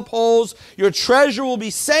develop holes. Your treasure will be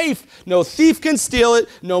safe. No thief can steal it.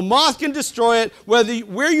 No moth can destroy it.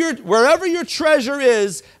 Wherever your treasure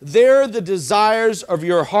is, there the desires of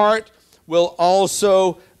your heart will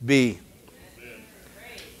also be.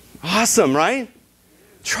 Awesome, right?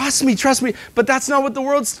 Trust me. But that's not what the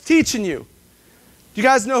world's teaching you. Do you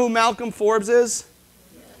guys know who Malcolm Forbes is?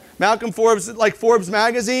 Malcolm Forbes, like Forbes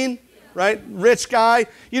magazine, right? Rich guy.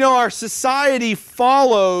 Our society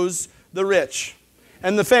follows the rich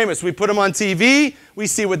and the famous. We put them on TV, we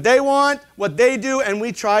see what they want, what they do, and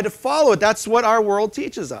we try to follow it. That's what our world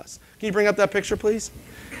teaches us. Can you bring up that picture, please?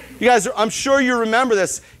 You guys, I'm sure you remember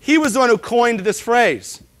this. He was the one who coined this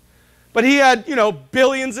phrase. But he had,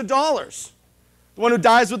 billions of dollars. The one who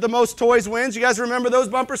dies with the most toys wins. You guys remember those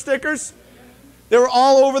bumper stickers? They were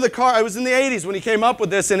all over the car. It was in the 80s when he came up with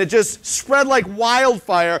this, and it just spread like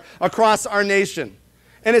wildfire across our nation.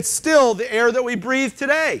 And it's still the air that we breathe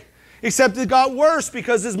today. Except it got worse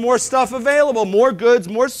because there's more stuff available, more goods,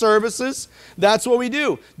 more services. That's what we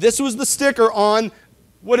do. This was the sticker on,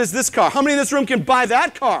 what is this car? How many in this room can buy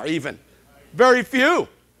that car even? Very few.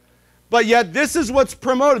 But yet this is what's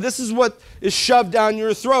promoted. This is what is shoved down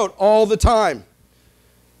your throat all the time.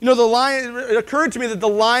 It occurred to me that the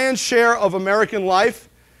lion's share of American life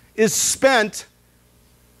is spent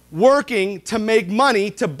working to make money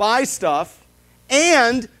to buy stuff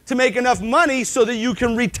and to make enough money so that you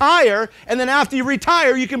can retire, and then after you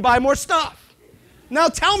retire, you can buy more stuff. Now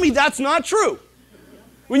tell me that's not true.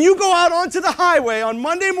 When you go out onto the highway on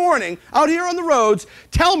Monday morning, out here on the roads,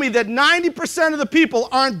 tell me that 90% of the people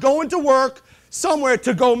aren't going to work somewhere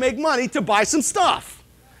to go make money to buy some stuff.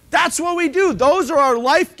 That's what we do. Those are our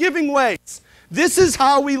life-giving ways. This is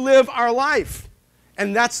how we live our life.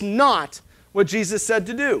 And that's not what Jesus said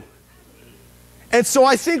to do. And so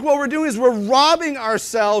I think what we're doing is we're robbing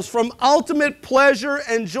ourselves from ultimate pleasure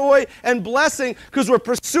and joy and blessing because we're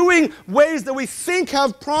pursuing ways that we think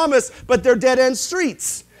have promise, but they're dead-end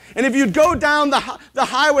streets. And if you go down the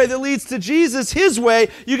highway that leads to Jesus, his way,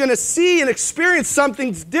 you're going to see and experience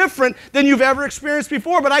something different than you've ever experienced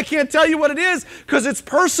before. But I can't tell you what it is because it's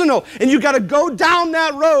personal. And you've got to go down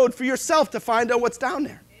that road for yourself to find out what's down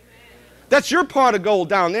there. Amen. That's your pot of gold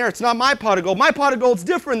down there. It's not my pot of gold. My pot of gold's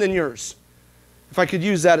different than yours, if I could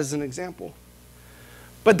use that as an example.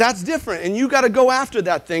 But that's different, and you got to go after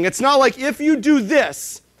that thing. It's not like if you do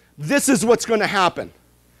this, this is what's going to happen.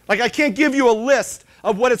 Like I can't give you a list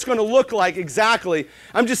of what it's going to look like exactly.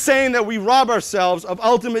 I'm just saying that we rob ourselves of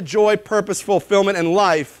ultimate joy, purpose, fulfillment, and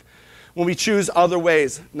life when we choose other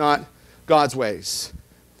ways, not God's ways.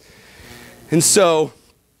 And so,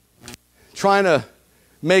 trying to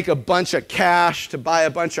make a bunch of cash, to buy a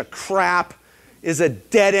bunch of crap is a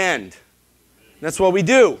dead end. That's what we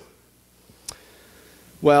do.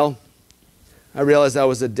 Well, I realized that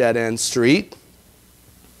was a dead-end street.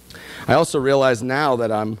 I also realize now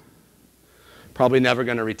that I'm probably never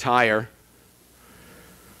going to retire.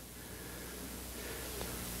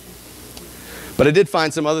 But I did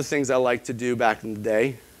find some other things I liked to do back in the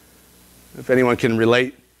day. If anyone can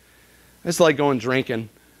relate. I used to like going drinking.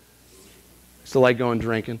 I used to like going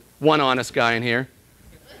drinking. One honest guy in here.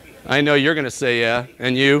 I know you're going to say yeah.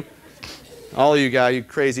 And you. All of you guys, you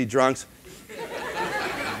crazy drunks.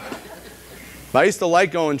 But I used to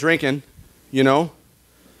like going drinking, you know.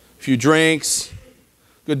 A few drinks,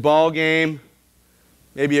 good ball game,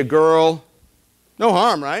 maybe a girl. No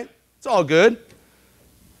harm, right? It's all good.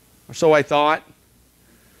 Or so I thought.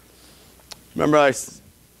 Remember I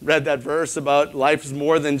read that verse about life is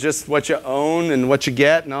more than just what you own and what you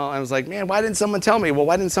get and all. I was like, man, why didn't someone tell me? Well,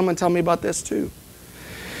 why didn't someone tell me about this too?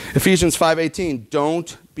 Ephesians 5:18,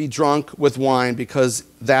 don't be drunk with wine because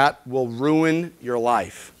that will ruin your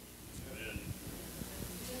life.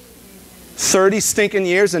 30 stinking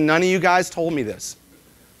years and none of you guys told me this.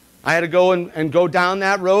 I had to go and go down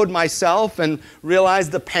that road myself and realize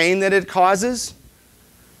the pain that it causes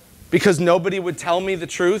because nobody would tell me the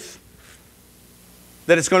truth,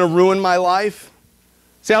 that it's going to ruin my life.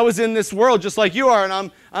 See, I was in this world just like you are,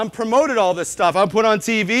 and I'm promoted all this stuff. I'm put on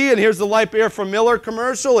TV, and here's the light beer from Miller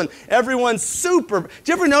commercial, and everyone's super. Do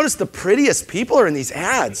you ever notice the prettiest people are in these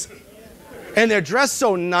ads? And they're dressed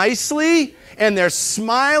so nicely, and they're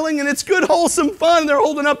smiling, and it's good, wholesome fun. They're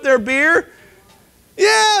holding up their beer.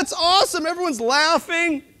 Yeah, it's awesome. Everyone's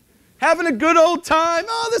laughing, having a good old time.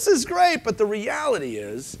 Oh, this is great. But the reality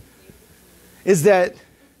is that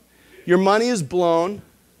your money is blown.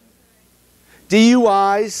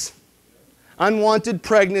 DUIs, unwanted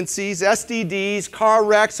pregnancies, STDs, car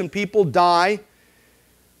wrecks, and people die.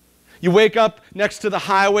 You wake up next to the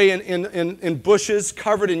highway in bushes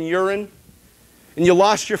covered in urine, and you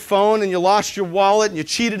lost your phone, and you lost your wallet, and you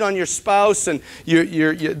cheated on your spouse, and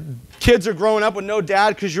your kids are growing up with no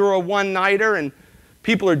dad because you're a one-nighter, and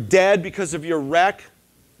people are dead because of your wreck.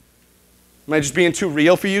 Am I just being too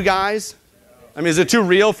real for you guys? I mean, is it too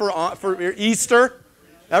real for Easter?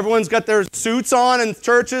 Everyone's got their suits on in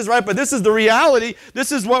churches, right? But this is the reality.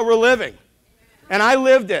 This is what we're living. And I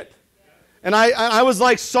lived it. And I was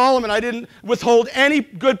like Solomon. I didn't withhold any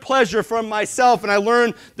good pleasure from myself. And I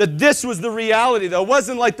learned that this was the reality, though. It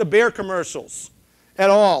wasn't like the bear commercials at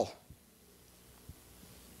all.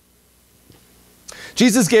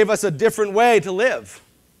 Jesus gave us a different way to live.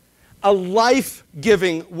 A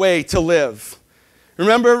life-giving way to live.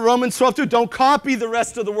 Remember Romans 12:2, don't copy the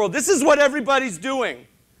rest of the world. This is what everybody's doing.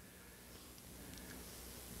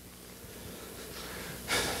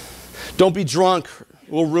 Don't be drunk.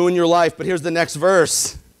 It will ruin your life. But here's the next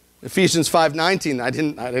verse. Ephesians 5:19. I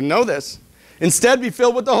didn't know this. Instead, be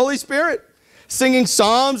filled with the Holy Spirit, singing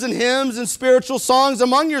psalms and hymns and spiritual songs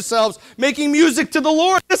among yourselves, making music to the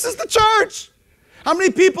Lord. This is the church. How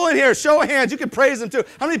many people in here, show of hands, you can praise them too.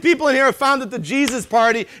 How many people in here have found that the Jesus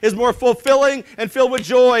party is more fulfilling and filled with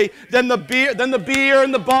joy than the beer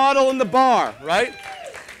and the bottle and the bar, right?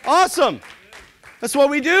 Awesome. That's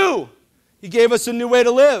what we do. He gave us a new way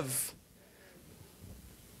to live.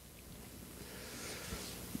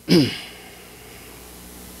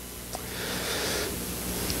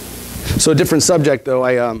 So a different subject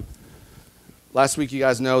though. Last week you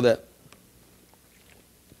guys know that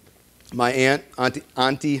my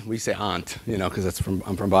auntie, we say aunt, you know, because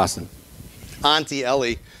I'm from Boston. Auntie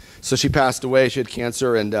Ellie, so she passed away. She had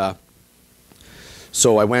cancer, and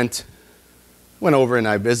so I went over and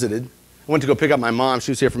I visited. I went to go pick up my mom.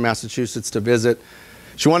 She was here from Massachusetts to visit.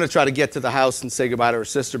 She wanted to try to get to the house and say goodbye to her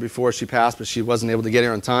sister before she passed, but she wasn't able to get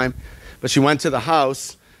here on time. But she went to the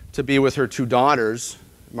house to be with her two daughters,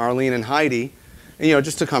 Marlene and Heidi, and you know,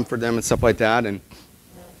 just to comfort them and stuff like that. And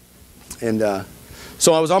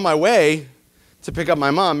so I was on my way to pick up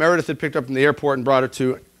my mom. Meredith had picked her up from the airport and brought her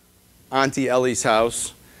to Auntie Ellie's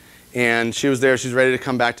house. And she was there. She was ready to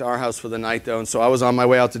come back to our house for the night, though. And so I was on my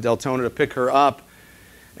way out to Deltona to pick her up.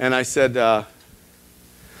 And I said, well,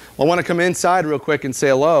 I want to come inside real quick and say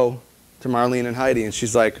hello to Marlene and Heidi. And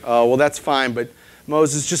she's like, oh, well, that's fine. But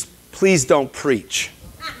Moses, just please don't preach.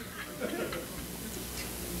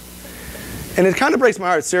 And it kind of breaks my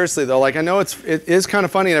heart, seriously, though. Like, I know it is kind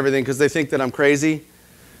of funny and everything because they think that I'm crazy.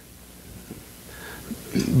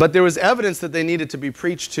 But there was evidence that they needed to be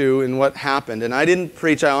preached to in what happened. And I didn't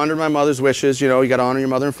preach. I honored my mother's wishes. You know, you got to honor your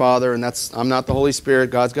mother and father. And I'm not the Holy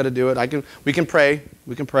Spirit. God's got to do it. We can pray.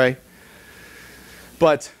 We can pray.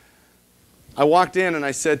 But I walked in and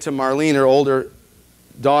I said to Marlene, her older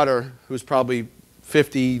daughter, who's probably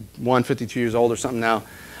 51, 52 years old or something now,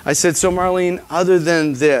 I said, so Marlene, other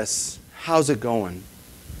than this, how's it going?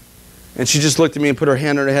 And she just looked at me and put her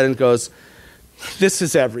hand on her head and goes, this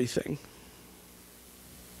is everything.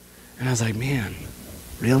 And I was like, man,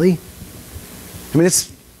 really? I mean,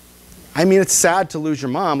 it's sad to lose your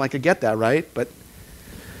mom. Like, I get that, right? But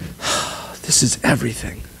this is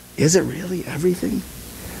everything. Is it really everything?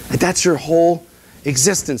 Like, that's your whole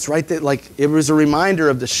existence, right? That, like, it was a reminder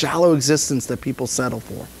of the shallow existence that people settle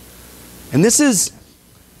for. And this is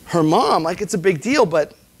her mom. Like, it's a big deal,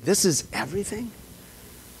 but this is everything?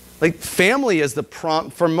 Like, family is the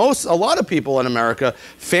for a lot of people in America,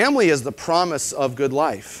 family is the promise of good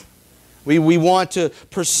life. We want to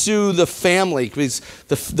pursue the family, because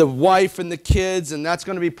the wife and the kids, and that's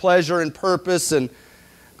going to be pleasure and purpose. And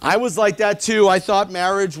I was like that too. I thought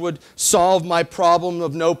marriage would solve my problem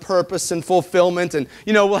of no purpose and fulfillment. And,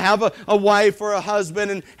 you know, we'll have a wife or a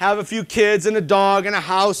husband and have a few kids and a dog and a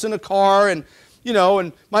house and a car, and, you know,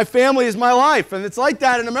 and my family is my life. And it's like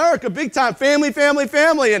that in America, big time. Family, family,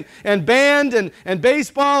 family, and band and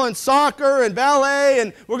baseball and soccer and ballet.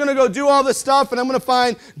 And we're going to go do all this stuff, and I'm going to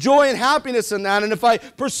find joy and happiness in that. And if I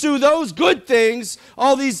pursue those good things,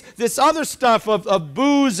 all this other stuff of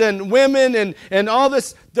booze and women and all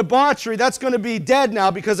this debauchery, that's going to be dead now,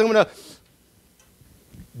 because I'm going to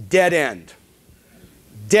dead end.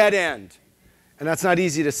 Dead end. And that's not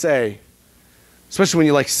easy to say. Especially when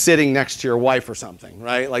you're like sitting next to your wife or something,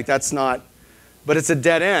 right? Like, that's not, but it's a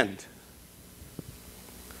dead end.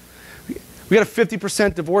 We got a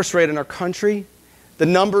 50% divorce rate in our country. The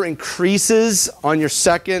number increases on your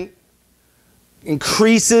second,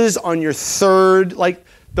 increases on your third. Like,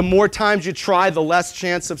 the more times you try, the less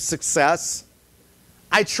chance of success.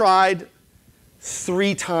 I tried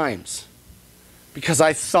 3 times because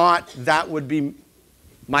I thought that would be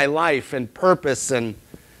my life and purpose, and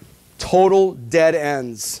total dead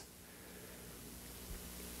ends.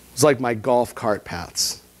 It's like my golf cart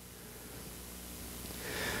paths.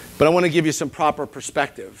 But I want to give you some proper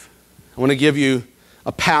perspective. I want to give you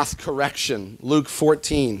a path correction. Luke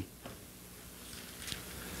 14.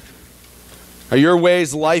 Are your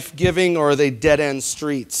ways life-giving, or are they dead-end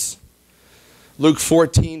streets? Luke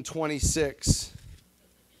 14:26.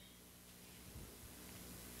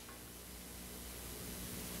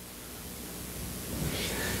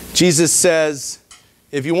 Jesus says,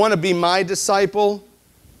 if you want to be my disciple,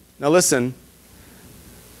 now listen,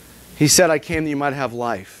 he said, I came that you might have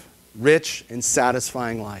life, rich and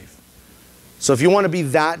satisfying life. So if you want to be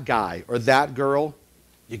that guy or that girl,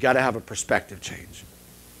 you got to have a perspective change.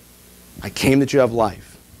 I came that you have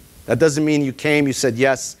life. That doesn't mean you came, you said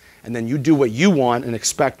yes, and then you do what you want and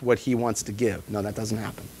expect what he wants to give. No, that doesn't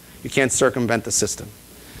happen. You can't circumvent the system.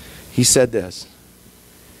 He said this,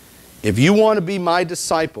 if you want to be my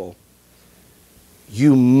disciple,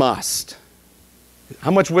 you must. How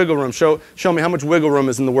much wiggle room? Show me how much wiggle room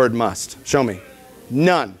is in the word must. Show me.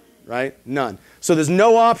 None, right? None. So there's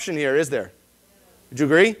no option here, is there? Would you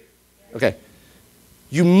agree? Okay.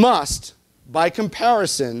 You must, by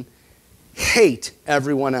comparison, hate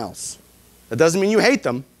everyone else. That doesn't mean you hate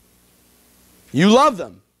them. You love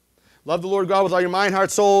them. Love the Lord God with all your mind, heart,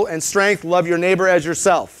 soul, and strength. Love your neighbor as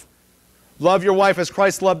yourself. Love your wife as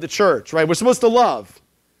Christ loved the church, right? We're supposed to love.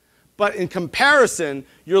 But in comparison,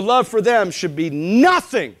 your love for them should be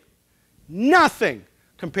nothing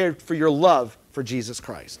compared for your love for Jesus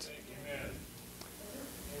Christ. Amen.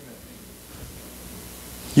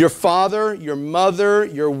 Your father, your mother,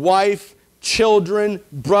 your wife, children,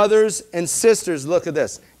 brothers, and sisters, look at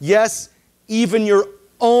this. Yes, even your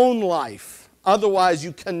own life. Otherwise,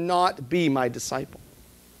 you cannot be my disciple.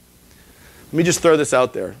 Let me just throw this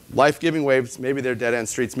out there. Life-giving waves, maybe they're dead-end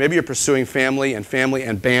streets. Maybe you're pursuing family and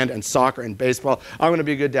band and soccer and baseball. I'm going to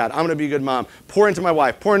be a good dad. I'm going to be a good mom. Pour into my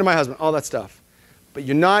wife. Pour into my husband. All that stuff. But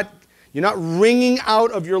you're not wringing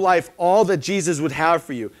out of your life all that Jesus would have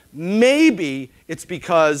for you. Maybe it's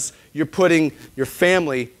because you're putting your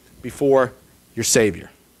family before your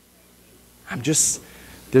Savior.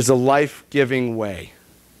 There's a life-giving way.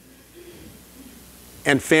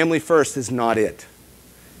 And family first is not it.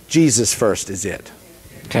 Jesus first is it.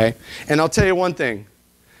 Okay? And I'll tell you one thing.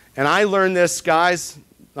 And I learned this, guys.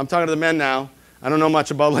 I'm talking to the men now. I don't know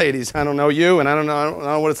much about ladies. I don't know you, and I don't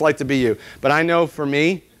know what it's like to be you. But I know for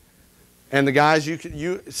me, and the guys,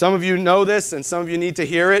 some of you know this, and some of you need to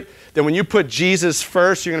hear it, that when you put Jesus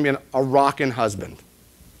first, you're going to be a rockin' husband.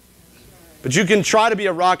 But you can try to be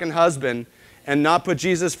a rockin' husband and not put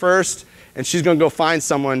Jesus first, and she's going to go find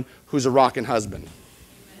someone who's a rockin' husband.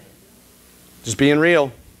 Just being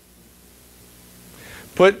real.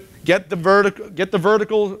 Get the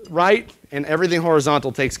vertical right, and everything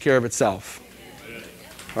horizontal takes care of itself.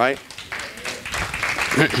 Right?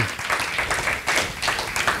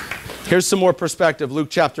 Here's some more perspective. Luke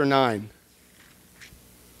chapter 9.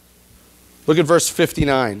 Look at verse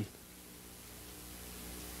 59.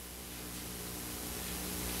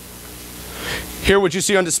 Here what you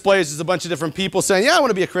see on displays is a bunch of different people saying, yeah, I want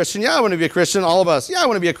to be a Christian. Yeah, I want to be a Christian. All of us. Yeah, I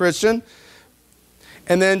want to be a Christian.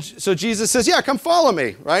 And then, so Jesus says, yeah, come follow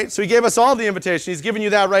me, right? So he gave us all the invitation. He's giving you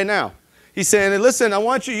that right now. He's saying, listen, I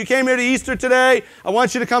want you came here to Easter today. I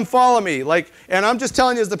want you to come follow me. And I'm just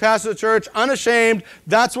telling you as the pastor of the church, unashamed,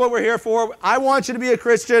 that's what we're here for. I want you to be a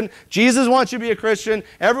Christian. Jesus wants you to be a Christian.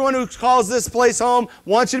 Everyone who calls this place home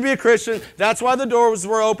wants you to be a Christian. That's why the doors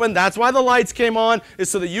were open. That's why the lights came on, is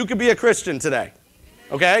so that you could be a Christian today.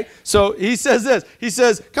 Okay? So he says this. He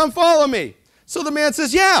says, come follow me. So the man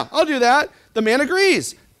says, yeah, I'll do that. The man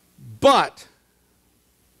agrees. But,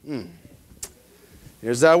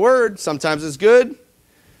 here's that word. Sometimes it's good.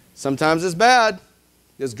 Sometimes it's bad.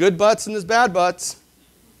 There's good butts and there's bad butts.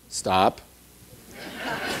 Stop.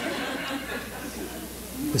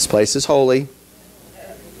 This place is holy.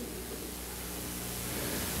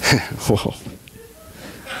 Whoa.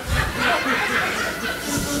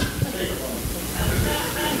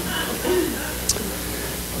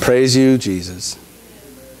 Praise you, Jesus.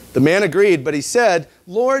 The man agreed, but he said,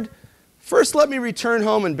 Lord, first let me return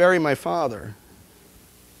home and bury my father.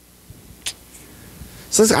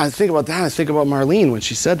 So I think about that. I think about Marlene when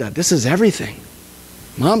she said that. This is everything.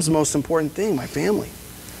 Mom's the most important thing, my family.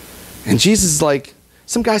 And Jesus is like,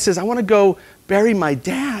 some guy says, I want to go bury my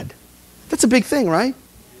dad. That's a big thing, right?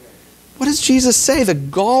 What does Jesus say? The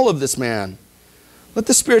gall of this man. Let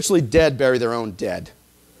the spiritually dead bury their own dead.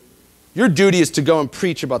 Your duty is to go and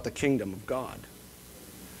preach about the kingdom of God.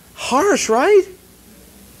 Harsh, right?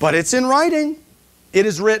 But it's in writing. It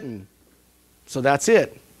is written. So that's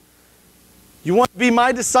it. You want to be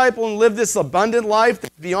my disciple and live this abundant life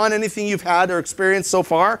beyond anything you've had or experienced so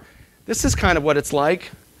far? This is kind of what it's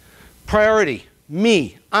like. Priority.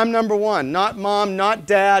 Me. I'm number one. Not mom, not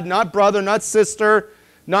dad, not brother, not sister,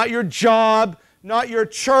 not your job, not your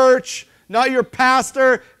church, not your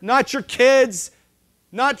pastor, not your kids,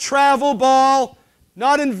 not travel ball,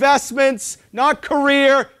 not investments, not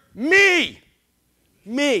career. Me.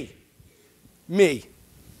 Me. Me.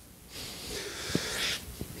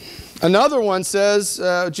 Another one says,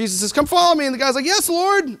 Jesus says, come follow me. And the guy's like, yes,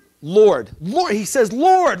 Lord. Lord. Lord. He says,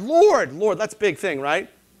 Lord, Lord, Lord. That's a big thing, right?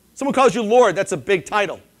 Someone calls you Lord, that's a big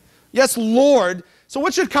title. Yes, Lord. So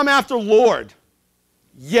what should come after Lord?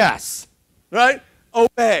 Yes. Right?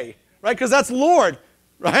 Obey. Right? Because that's Lord.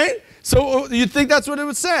 Right? So you'd think that's what it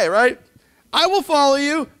would say, right? I will follow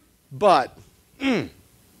you, but maybe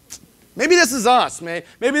this is us, man.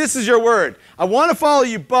 Maybe this is your word. I want to follow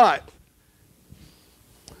you, but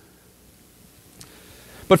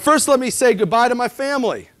first let me say goodbye to my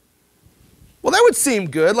family. Well, that would seem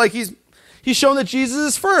good. Like he's shown that Jesus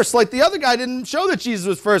is first. Like the other guy didn't show that Jesus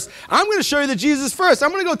was first. I'm going to show you that Jesus is first. I'm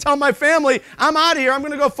going to go tell my family, I'm out of here. I'm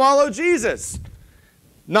going to go follow Jesus.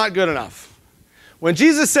 Not good enough. When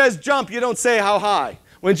Jesus says jump, you don't say how high.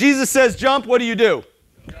 When Jesus says jump, what do?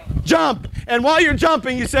 Jump. And while you're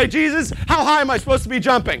jumping, you say, Jesus, how high am I supposed to be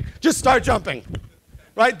jumping? Just start jumping.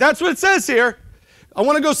 Right? That's what it says here. I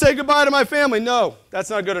want to go say goodbye to my family. No,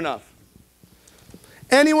 that's not good enough.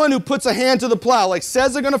 Anyone who puts a hand to the plow, like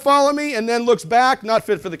says they're going to follow me and then looks back, not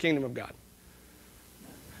fit for the kingdom of God.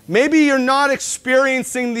 Maybe you're not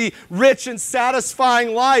experiencing the rich and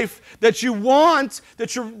satisfying life that you want,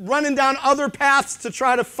 that you're running down other paths to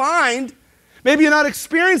try to find. Maybe you're not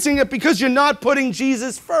experiencing it because you're not putting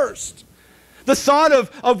Jesus first. The thought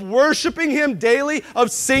of worshiping Him daily,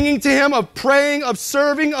 of singing to Him, of praying, of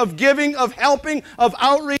serving, of giving, of helping, of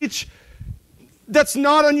outreach, that's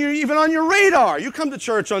not on even on your radar. You come to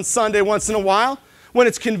church on Sunday once in a while when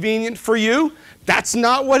it's convenient for you. That's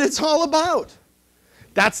not what it's all about.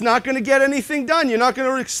 That's not going to get anything done. You're not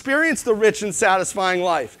going to experience the rich and satisfying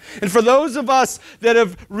life. And for those of us that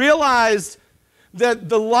have realized that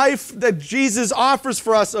the life that Jesus offers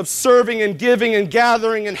for us of serving and giving and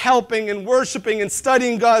gathering and helping and worshiping and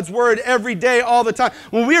studying God's Word every day, all the time,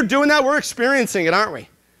 when we're doing that, we're experiencing it, aren't we?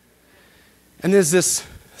 And there's this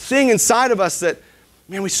thing inside of us that,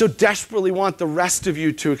 man, we so desperately want the rest of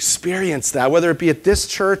you to experience that, whether it be at this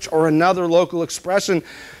church or another local expression.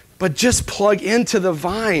 But just plug into the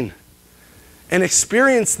vine and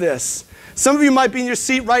experience this. Some of you might be in your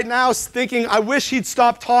seat right now thinking, I wish he'd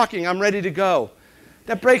stop talking. I'm ready to go.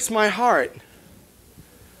 That breaks my heart.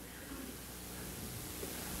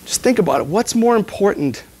 Just think about it. What's more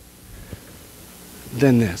important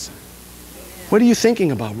than this? What are you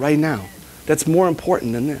thinking about right now that's more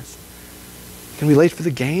important than this? Can we be late for the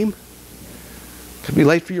game? Can we be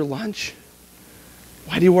late for your lunch?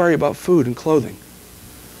 Why do you worry about food and clothing?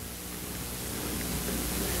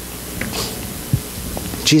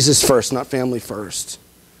 Jesus first, not family first.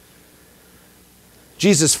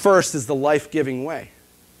 Jesus first is the life-giving way.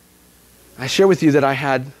 I share with you that I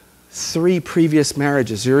had 3 previous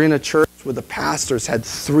marriages. You're in a church where the pastors had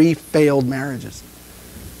 3 failed marriages.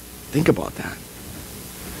 Think about that.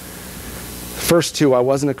 The first 2, I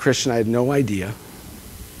wasn't a Christian. I had no idea.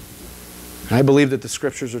 And I believe that the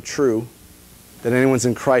scriptures are true, that anyone's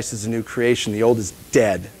in Christ is a new creation. The old is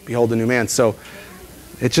dead. Behold, a new man. So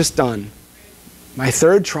it's just done. My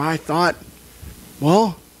 3rd try, I thought,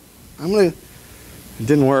 well, it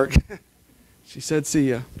didn't work. She said,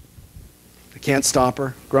 see ya. I can't stop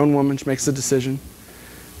her. Grown woman, she makes the decision.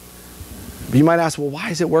 But you might ask, well, why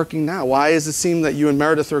is it working now? Why does it seem that you and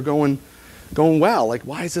Meredith are going well? Like,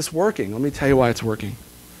 why is this working? Let me tell you why it's working.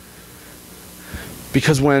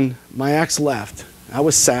 Because when my ex left, I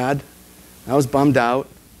was sad. I was bummed out.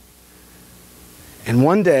 And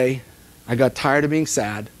one day, I got tired of being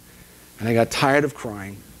sad, and I got tired of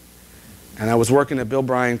crying. And I was working at Bill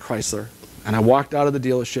Bryan Chrysler, and I walked out of the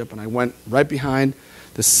dealership, and I went right behind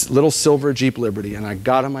this little silver Jeep Liberty, and I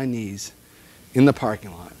got on my knees in the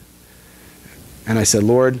parking lot. And I said,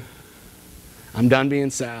 Lord, I'm done being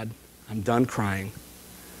sad. I'm done crying.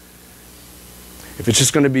 If it's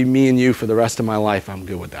just going to be me and you for the rest of my life, I'm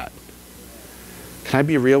good with that. Can I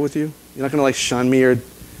be real with you? You're not going to like shun me or,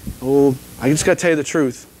 oh, I just got to tell you the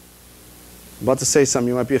truth. I'm about to say something,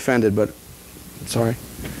 you might be offended, but I'm sorry.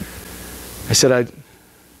 I said, if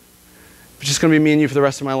it's just going to be me and you for the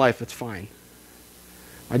rest of my life, that's fine.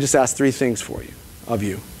 I just asked 3 things of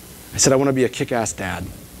you. I said, I want to be a kick-ass dad.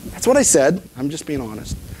 That's what I said. I'm just being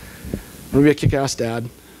honest. I want to be a kick-ass dad.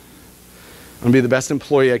 I'm going to be the best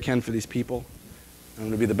employee I can for these people. I'm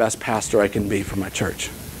going to be the best pastor I can be for my church.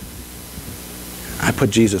 I put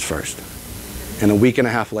Jesus first. And a week and a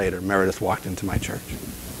half later, Meredith walked into my church.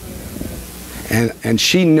 And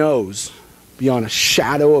she knows, beyond a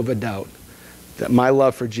shadow of a doubt, that my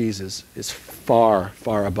love for Jesus is far,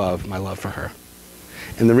 far above my love for her.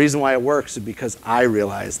 And the reason why it works is because I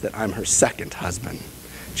realize that I'm her second husband.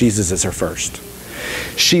 Jesus is her first.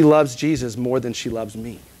 She loves Jesus more than she loves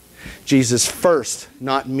me. Jesus first,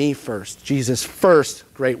 not me first. Jesus first,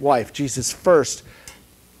 great wife. Jesus first,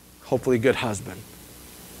 hopefully good husband.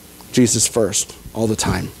 Jesus first, all the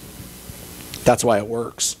time. That's why it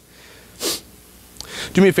works.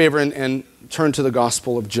 Do me a favor and turn to the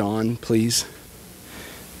Gospel of John, please.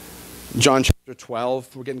 John chapter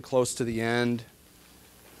 12. We're getting close to the end.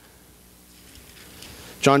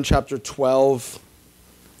 John chapter 12,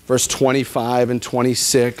 verse 25 and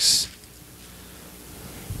 26.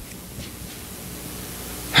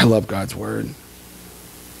 I love God's word.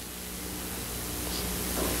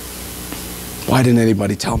 Why didn't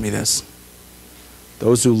anybody tell me this?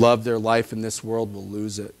 Those who love their life in this world will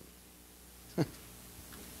lose it.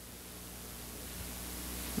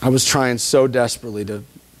 I was trying so desperately to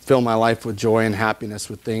fill my life with joy and happiness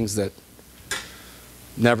with things that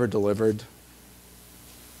never delivered.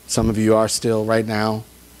 Some of you are still right now.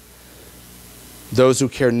 Those who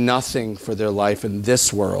care nothing for their life in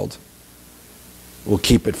this world will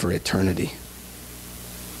keep it for eternity.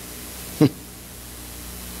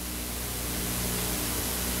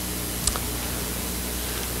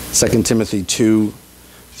 2 Timothy 2,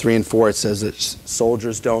 3 and 4, it says that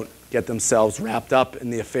soldiers don't get themselves wrapped up in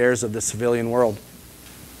the affairs of the civilian world.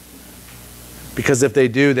 Because if they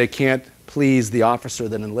do, they can't please the officer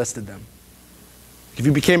that enlisted them. If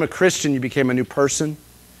you became a Christian, you became a new person,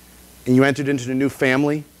 and you entered into a new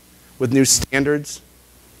family with new standards,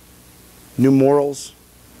 new morals,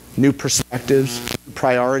 new perspectives,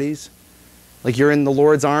 priorities. Like you're in the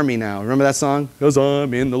Lord's army now. Remember that song? Because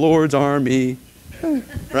I'm in the Lord's army.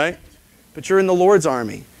 Right? But you're in the Lord's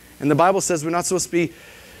army. And the Bible says we're not supposed to be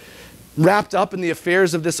wrapped up in the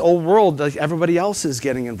affairs of this old world like everybody else is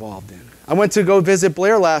getting involved in. I went to go visit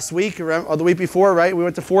Blair last week, or the week before, right? We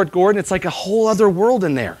went to Fort Gordon. It's like a whole other world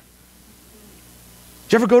in there.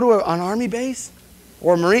 Did you ever go to an army base?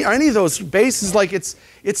 Or a Marine? Or any of those bases? Like it's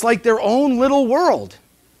like their own little world.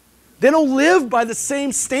 They don't live by the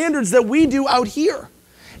same standards that we do out here.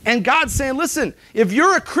 And God's saying, listen, if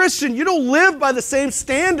you're a Christian, you don't live by the same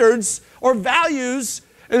standards or values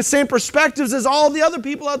and the same perspectives as all the other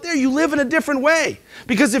people out there. You live in a different way.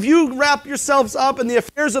 Because if you wrap yourselves up in the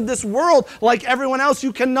affairs of this world like everyone else,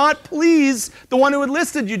 you cannot please the one who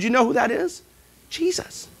enlisted you. Do you know who that is?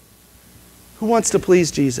 Jesus. Who wants to please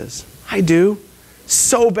Jesus? I do.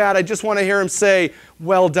 So bad, I just want to hear him say,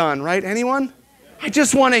 well done, right? Anyone? I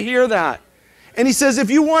just want to hear that. And he says, if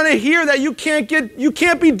you want to hear that, you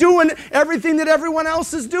can't be doing everything that everyone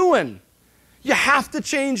else is doing. You have to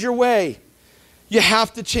change your way. You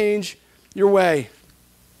have to change your way.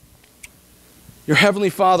 Your Heavenly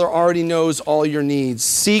Father already knows all your needs.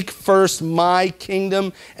 Seek first my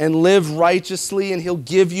kingdom and live righteously, and He'll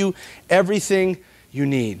give you everything you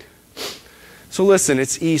need. So listen,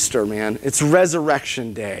 it's Easter, man. It's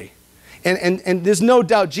Resurrection Day. And there's no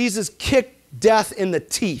doubt Jesus kicked death in the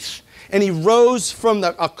teeth. And He rose from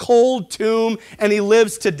a cold tomb, and He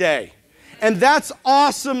lives today. And that's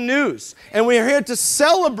awesome news. And we're here to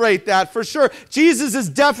celebrate that for sure. Jesus is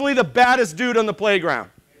definitely the baddest dude on the playground.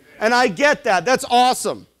 And I get that. That's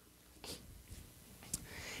awesome.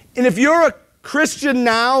 And if you're a Christian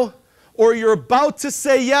now, or you're about to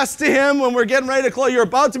say yes to Him when we're getting ready to close, you're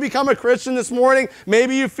about to become a Christian this morning,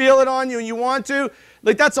 maybe you feel it on you and you want to,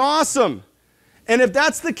 like, that's awesome. And if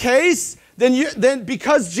that's the case, then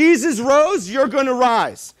because Jesus rose, you're going to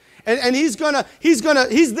rise. And he's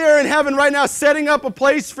there in heaven right now setting up a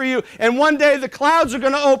place for you. And one day the clouds are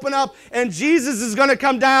going to open up and Jesus is going to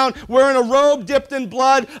come down wearing a robe dipped in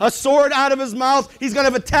blood, a sword out of His mouth. He's going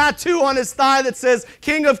to have a tattoo on His thigh that says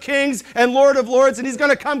King of Kings and Lord of Lords. And He's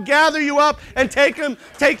going to come gather you up and take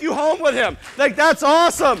you home with Him. Like, that's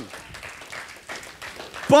awesome.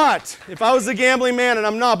 But if I was a gambling man, and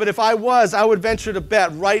I'm not, but if I was, I would venture to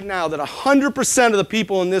bet right now that 100% of the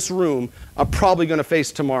people in this room are probably going to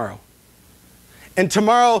face tomorrow. And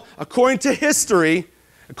tomorrow, according to history,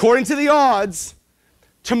 according to the odds,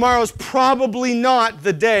 tomorrow's probably not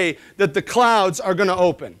the day that the clouds are going to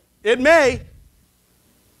open. It may,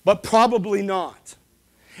 but probably not.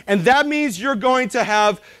 And that means you're going to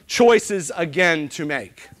have choices again to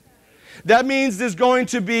make. That means there's going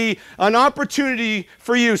to be an opportunity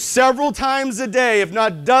for you several times a day, if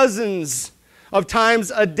not dozens of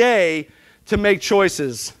times a day, to make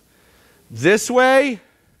choices. This way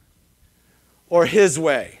or His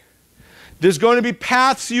way. There's going to be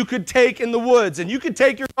paths you could take in the woods, and you could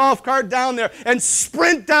take your golf cart down there and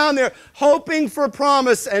sprint down there hoping for a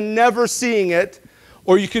promise and never seeing it,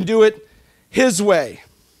 or you can do it His way.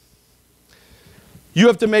 You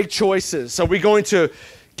have to make choices. Are we going to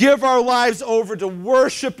give our lives over to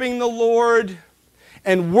worshiping the Lord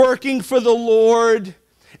and working for the Lord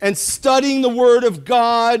and studying the Word of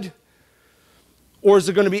God? Or is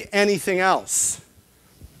it going to be anything else?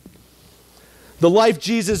 The life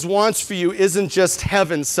Jesus wants for you isn't just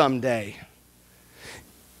heaven someday.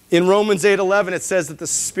 In Romans 8:11, it says that the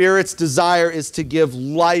Spirit's desire is to give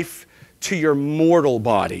life to your mortal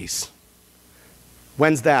bodies.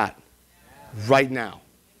 When's that? Right now.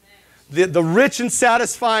 The rich and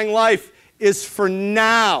satisfying life is for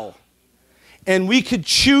now. And we could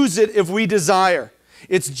choose it if we desire.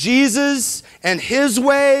 It's Jesus and His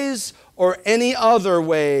ways or any other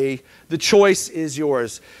way. The choice is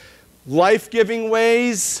yours. Life-giving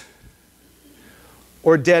ways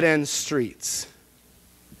or dead-end streets.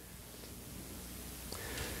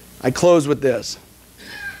 I close with this.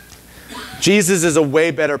 Jesus is a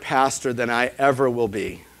way better pastor than I ever will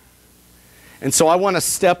be. And so I want to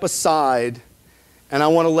step aside and I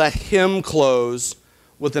want to let Him close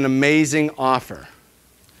with an amazing offer.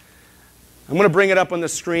 I'm going to bring it up on the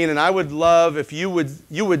screen, and I would love if you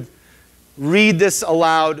would read this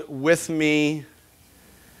aloud with me.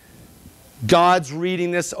 God's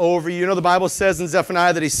reading this over you. You know, the Bible says in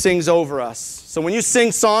Zephaniah that He sings over us. So when you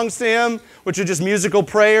sing songs to Him, which are just musical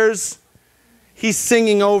prayers, He's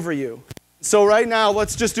singing over you. So right now,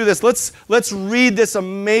 let's just do this. Let's read this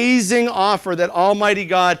amazing offer that Almighty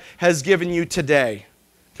God has given you today.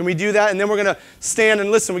 Can we do that? And then we're going to stand and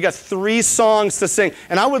listen. We got 3 songs to sing.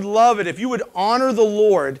 And I would love it if you would honor the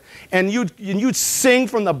Lord and you'd sing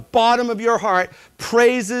from the bottom of your heart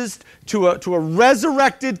praises to a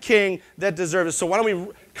resurrected King that deserves it. So why don't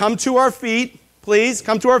we come to our feet, please?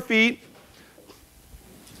 Come to our feet.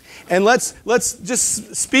 And let's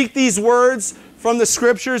just speak these words from the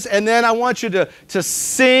Scriptures, and then I want you to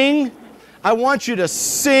sing. I want you to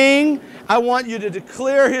sing. I want you to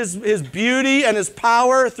declare His beauty and His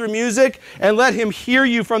power through music, and let Him hear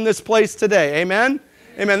you from this place today. Amen?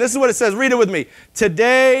 Amen. This is what it says. Read it with me.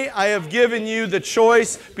 Today I have given you the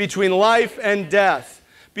choice between life and death,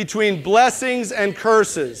 between blessings and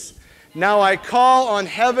curses. Now I call on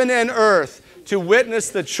heaven and earth to witness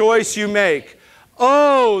the choice you make.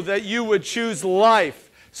 Oh, that you would choose life,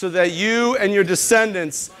 so that you and your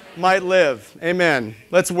descendants might live. Amen.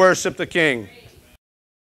 Let's worship the King.